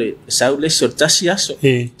beira le saule so tasi aso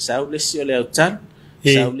saule si le autan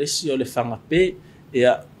saule si le fanga pe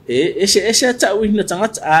ia ese ata wina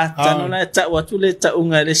tangata tano na ta watu le ta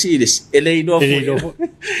unga le siris ele no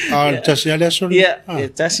tasi ale so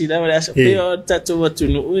tasi la wala so pero tatu watu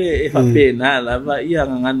no e fa pena la va ia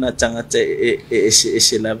ngana tangata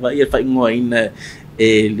ese la va ia fa ngoa ina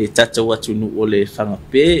le tatou atu nu o le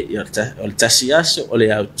whangape, o le tasi aso, o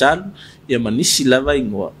le au talu, ia manisi lava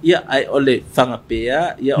ingoa. Ia ai o le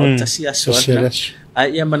whangapea, ia o tasi aso ana.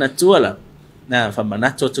 Ai ia manatua la, na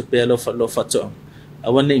whamanato tu pea lo whatoa.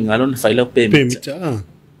 Awane ingalo na whailau pe mita.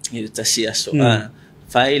 Ia tasi aso.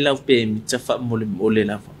 Whailau pe mita whamole mole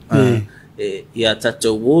lava. Ia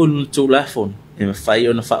tatou wolu tu lafon. E mawhai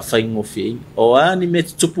o na whaingo fie. O ani me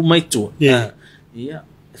tupu maitua. Ia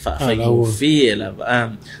whaingo fie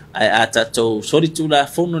lava. Ai a tatou sori tu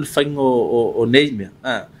lafon o le whaingo o neimea.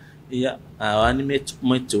 Ia a ani me tupu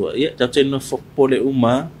maitua. Ia tatou no pole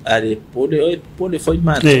uma. Ale pole foi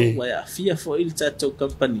mata. Wai a fia foi il tatou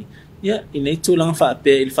company. Ia inei tu langa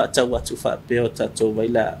whaapea il whaatau atu whaapea o tatou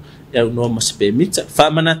waila. Ia unoa mas pe mita.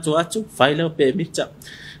 Whaamanato atu, whaila o pe mita.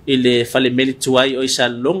 Ile fale meli tuai o isa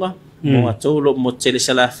longa. Mo atolo mo tele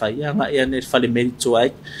sala faya nga ia ne fale meli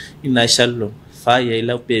tuai ina isa longa. Faya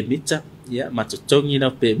ila pe mita. Ia matotongi ila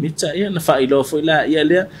pe mita. Ia na fa ilo fo ila ia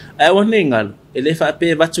lea. Ai wane ngalo. Ele fa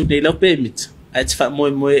pe batu ne ila pe mita. Ai te fa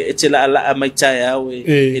moe etela ala a maitai au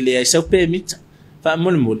ele isa pe mita. Fa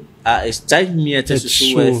mole. A estai mia te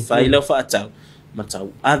susu e fa ila fa atau.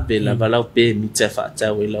 Matau abe la balau pe mita fa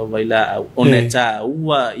atau ila waila au oneta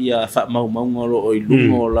ua ia fa mau ngolo o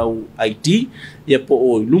ilungo lau ID ia po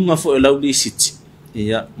o ilunga fo lau li city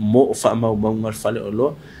ia mo fa mau ngol fale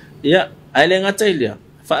olo ia ai ngata ilia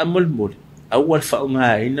fa mol au fa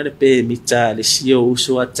nga ina le pe mita le sio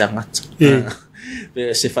uso atangata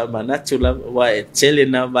pe se fa manatu la wa tele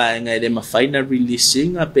na va nga le ma final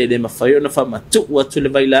releasing a pe le ma fayo na fa matu wa tu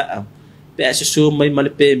le baila pe aso mai male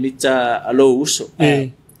pe mita alo uso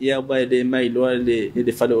ia ba de mai lo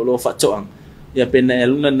le fale o lo fatoang ia pena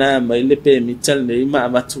eluna na mai le pe mita le ma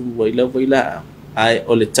matu waila ai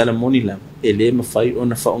o le tala monila ele ma fai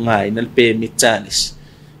ona fa nga ina le pe mitalis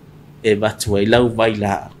e batu waila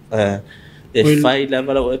e fai la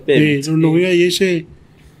vala o pe no ia ese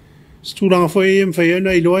sturanga foi em fai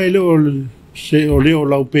na ilo se o le o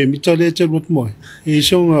lau pe mita le te rot mo e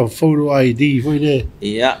so nga photo ID foi le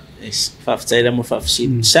ia es faftaila mo fafsi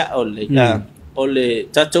sa ole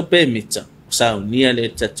tato pe mita sa unia le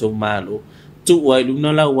tato malo tu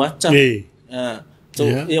wailuna la wata to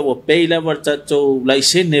ia o pe la tato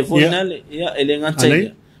laisene vonale ia elengata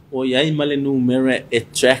o ia male numero e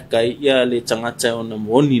track ai ia le tangata ona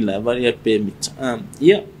moni la varia pe mita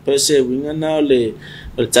ia pese winga na le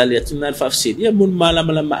tali atuna fafsi ia mun mala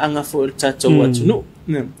anga fo tato watu no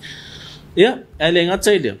ia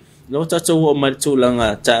elengata ile lo tato o maritu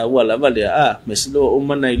langa ta wala vale meslo o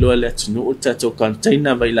mana ilo le tunu tato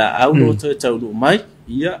container vaila au lo tato lu mai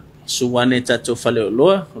ia suwane tato fale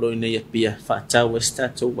lo ina ia pia fa ta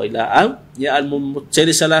westato vaila au ia al mo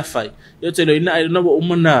tele sala fai yo te lo ina no o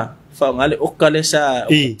mana fa ngale okale sa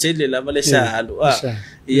tele la vale sa alu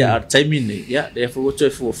ia timing ia de fo to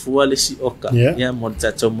fo le si oka ia mo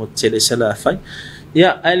tato mo tele sala fai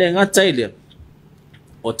ia ale ngata ile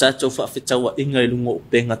o tatou whaafetaua inga ilungo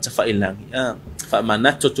upenga ta whailangi.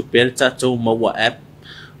 Whaamanato tu pere tatou maua app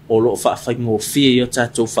o loo whaafaigo fie o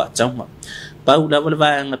tatou whaataunga. Pau lava le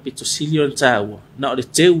vaenga pito silio na taua. Na o le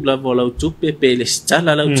teu lava o lau tupe pe le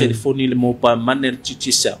sitala lau telefoni le mopa mane le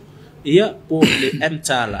titisau. Ia po le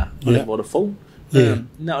mtala o le Vodafone.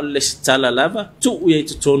 Na o le sitala lava tu uia i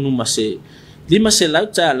tonu mase lima se lau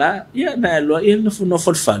tala ia na loa ia na funo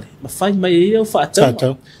fale ma fai mai ia o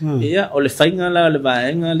whaatau ia o le whainga la o le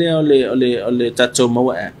vaenga le o le tatou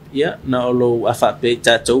maua ia na o lo a whape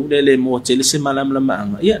tatou le mo tele se malam la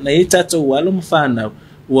maanga ia na ia tatou walo ma whanau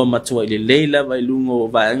ua matua i le leila vai lungo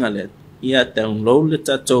vaenga le ia download le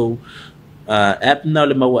tatou app na o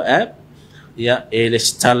le maua app ia e le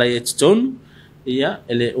stala ia tutonu ia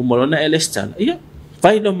ele umolona ele stala ia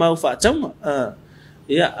fai lo mau whaatau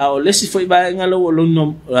ia a o lesi foi vai ngalo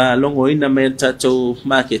longo ina me tatou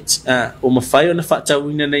market o mafai ona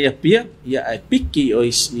fatau ina nei apia ia ai piki o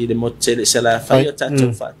i le motele sala fai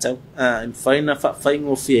tatou fatau in faina fai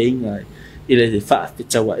ngo fie inga ile de fa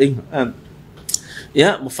tawa inga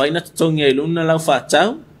ia mo faina tonga e luna lau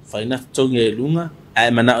fatau faina tonga e lunga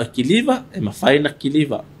ai mana o kiliva e mafaina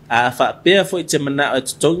kiliva a fa pe foi te mana o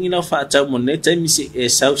tongi na fatau mo ne taimi si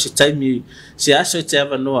e sau si taimi si aso te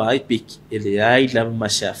ava no ai piki ele ai la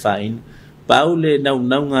ma sha fain paule na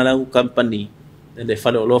ngala u company ele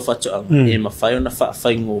fa lo fatau e mafai ona fa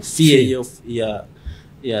faingo fie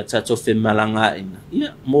ia tato fe malanga ina ia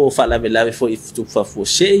mo fa la vela foi tu fa fo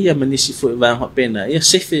se ia manisi foi va pena ia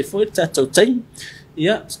se fe foi tato taimi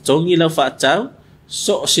ia tongi la fatau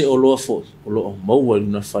so se o lo fo lo mo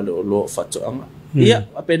na fa lo fatau ia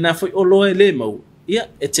apena foi o lo ele mau ia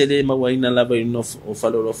etele mau ina lava ino o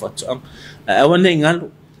falo lo fatu awane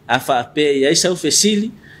ngalo afa pe ia sau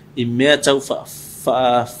fesili i mea tau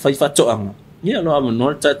fai whatoanga. Ia loa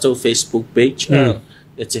manor tātou Facebook page.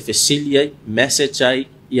 Ia te whesili ai, message ai,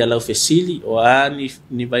 ia lau whesili, o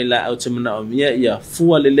ni vai la au te mana o mia, ia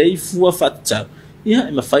fua lelei, fua whatau. Ia,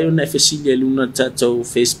 e mawhai ona e whesili ai luna tātou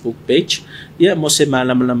Facebook page. Ia, mo se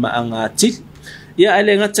malamalama a ngā tili. Ia,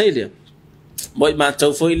 ele ngata ilia. Moi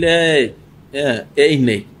mātou foi le, e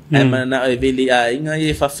inei. E mana e vili a inga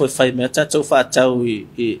i whai mea tātou whatau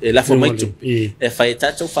e lafo maitu. E whai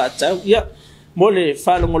tātou whatau, ia, mo le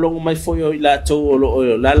whalongolongo mai foi o i lātou o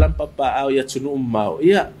lalam papa au ia tunu umau.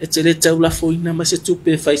 Ia, e te le tau lafo ina ma se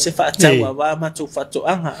tupe whai se whatau a wā mātou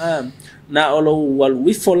whatoanga. Na olo walu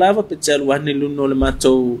wifo lava pe te aluane luno le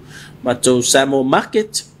mātou Samoa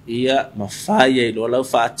market. Ia, ma whai e lo lau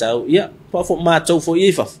whatau. Ia, pafo mātou fo i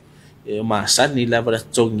whafu. E o maasani lava la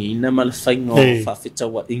tongi ina ma le whainga o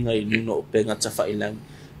whawhitawa inga i luno o penga ta whailangi.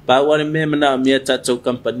 Pāware mea mana o mea tātou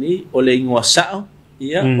company o le ingoa sao.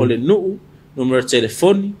 Ia, o le nuu. Numero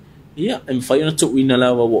telefoni, ia, e mwhai ona tu ina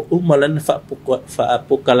lawa wa umalana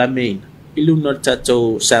whaapokalame ina. Ilu no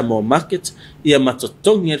tātou Samoa market, ia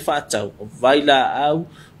matotongi e whaatau, o vaila au,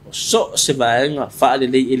 o so se vaenga,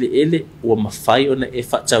 whaalelei ele, ua mawhai ona e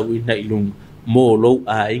whaatau ina ilunga, mō lou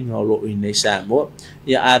a inga o lo ina i Samoa.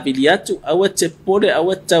 Ia abili atu, awa te pore,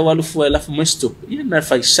 awa tau alufu e lafu maistupu, ia na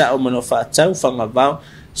whai sao mano whaatau, whangavau,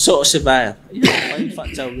 so se vaenga, ia whai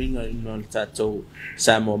whaatau ringa ino tātou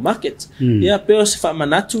Samoa market. Ia peo se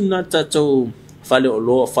whamanatu na tātou whale o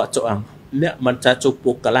loa whatoanga. Mea man tātou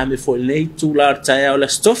po kalame fo nei tūlar tai au la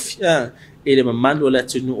stofi. Ele mamanu o la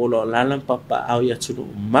tunu o loa lalam papa au ia tunu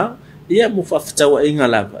umau. Ia mu whawhatawa inga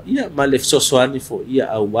lava. Ia ma le fsosoani fo ia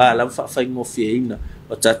au wā lava whawhaingofi e ina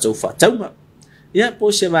o tātou whataunga. Ia po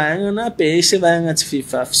se vaenga na pe se vaenga te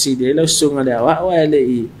whawhaside. Ela usunga lea wa ele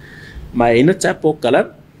i maina tā po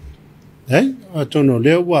kalame. Hei, atono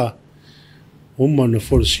leo wā. Uma na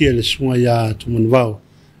forsia le sunga ya tu manvao.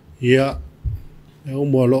 Ia, e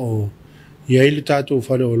uma lo ia ili tātou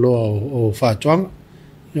whare o loa o whātuanga.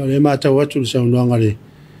 Ia, le mātau atu le saunuanga le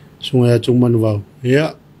sunga ya tu manvao.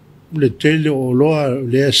 Ia, le tele o loa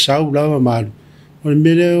le sau lava maru. O le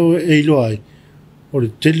mele o e loa ai. O le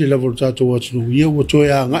tele lava o tātou atu. Ia, o toi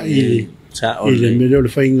a ngā ili. Ile mele o le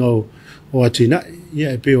whainga o atina.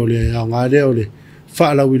 Ia, e pe o le a ngā leo le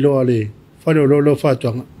whaalau i loa le whare o loa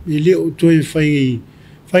whātuanga. I leo toi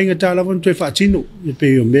whainga tā lawan toi whaatino. I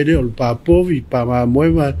pe o mere o pāpovi, pā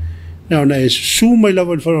moema. Nā na e sūmai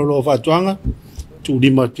lawan whare o loa whātuanga. Tu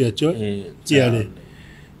lima tia tio. Ia le.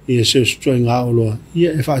 Ia se stoi ngā o loa.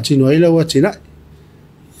 Ia e whaatino ai lawa tina.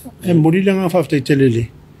 E morila ngā whaftai telele.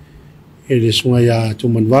 E le sunga ia tu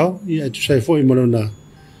manvao. Ia tu sai fo i marona.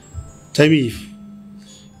 Taimi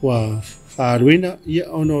wa whaaruina. Ia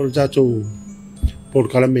ono tātou por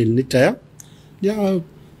kalamel ni taia. Ia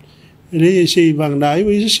ele se vang nai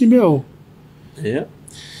we se meo. Ia.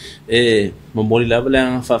 Momoli lava le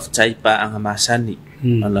anga whawhatai pa anga masani.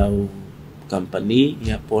 Alau company,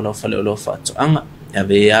 ia po lau whale o lau whaatoanga. Ia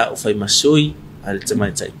vea o whai masui, ale te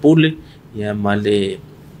mai tai pule, ia ma le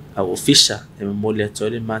au ofisa, e momoli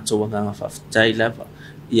atole mātou anga whawhatai lava.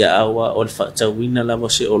 Ia awa o le whaatauina lava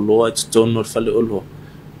se o loa i tutono o le whale o loa.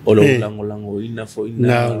 O lau lango ina fo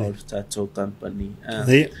ina o le tātou company.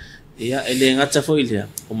 Ia, ele ngata fo ilia.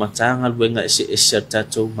 O matanga luenga ese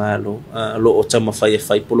tātou malo. Lo o tama whai e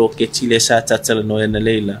whai polo ke tile sa tātala noe na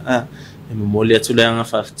leila. E mamoli atu leanga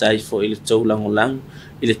whawhatai fo ili tau langolango.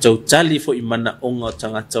 Ili tau tali fo i mana onga o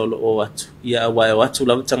tangata o lo o atu. Ia awai o atu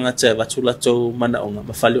lau tangata e watu la tau mana onga.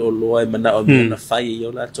 Mawhali o loa e mana o mina whai e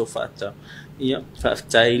o la tau whaatau. Ia,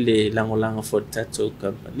 whawhatai le langolango fo tātou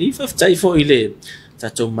company. Whawhatai fo ile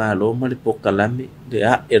tātou malo ma le pokalame le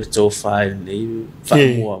a e tau whae nei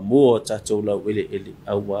whamua tātou lau ele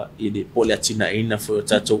awa i le pole atina ina fo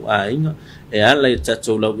tātou a inga e ala i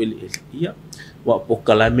tātou lau ele ia wa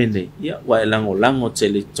pokalame nei ia wa e lango te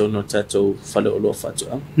le tono tātou whale o loa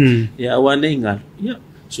whatoanga ia awa nei ngalo ia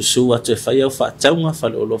susu atu e whai au whataunga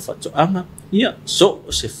whale o loa whatoanga ia so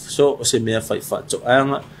o se mea whai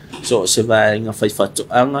whatoanga so o se vaenga whai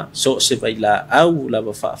whatoanga so o se vai la au lava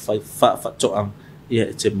whatoanga ia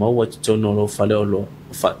te maua te tono lo whale o lo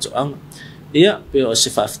whatoanga. Ia, pe o se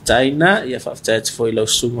whaftai na, ia whaftai te fwoi lau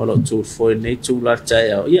sunga lo tū fwoi nei tū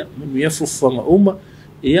lartai au. Ia, manuia fufuanga uma,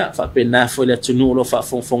 ia, whape nā fwoi la tunu lo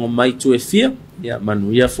whafongfonga mai tu e fia, ia,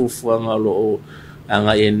 manuia fufuanga lo o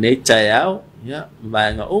anga e nei tai au, ia,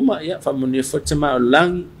 vaenga uma, ia, whamanuia fwoi te mao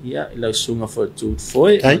langi, ia, lau sunga fwoi tū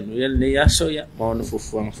fwoi, manuia nei aso, ia, maona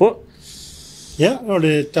fufuanga fwoi. Ia, o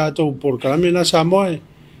le tātou por kalame na Samoa,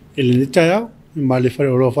 ele nei tai au. Ma le whare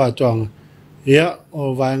o loa whātoanga. Ia,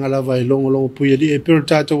 o vaenga lava e longo pui ali, e pero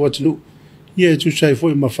tātou watinu. Ia e tu sai fo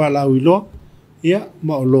i mawhala au i loa. ia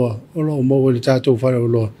ma o lo mo le tatou fa o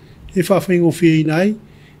lo e fa fingo fi nai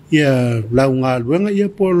ia launga luenga ia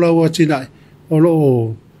po laua tina o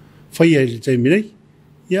lo fa ia le te minei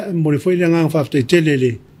ia mo le foi le ngang fa te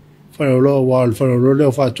telele fa lo wal fa lo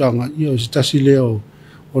le fa tanga ia se tasi le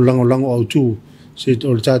o lango au tu se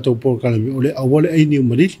o le tatou po kalami o le awole ai ni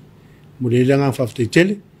umari mo le ngang fa te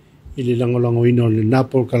tele ile lango ino le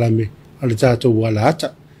napo kalami ale tatou wala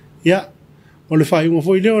ata ia o le fai mo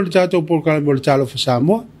foi le o le tatou po kalami o le Talofa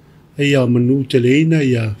Samoa ia manu teleina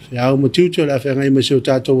ia ia mo tutu la fa ngai me se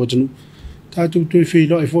tatou o tunu tatou tu fi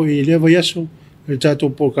lo e foi le va yaso le tatou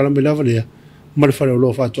po kalami la va le ma le fa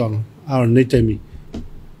lo fa tanga a nei temi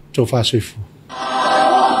to fa se fu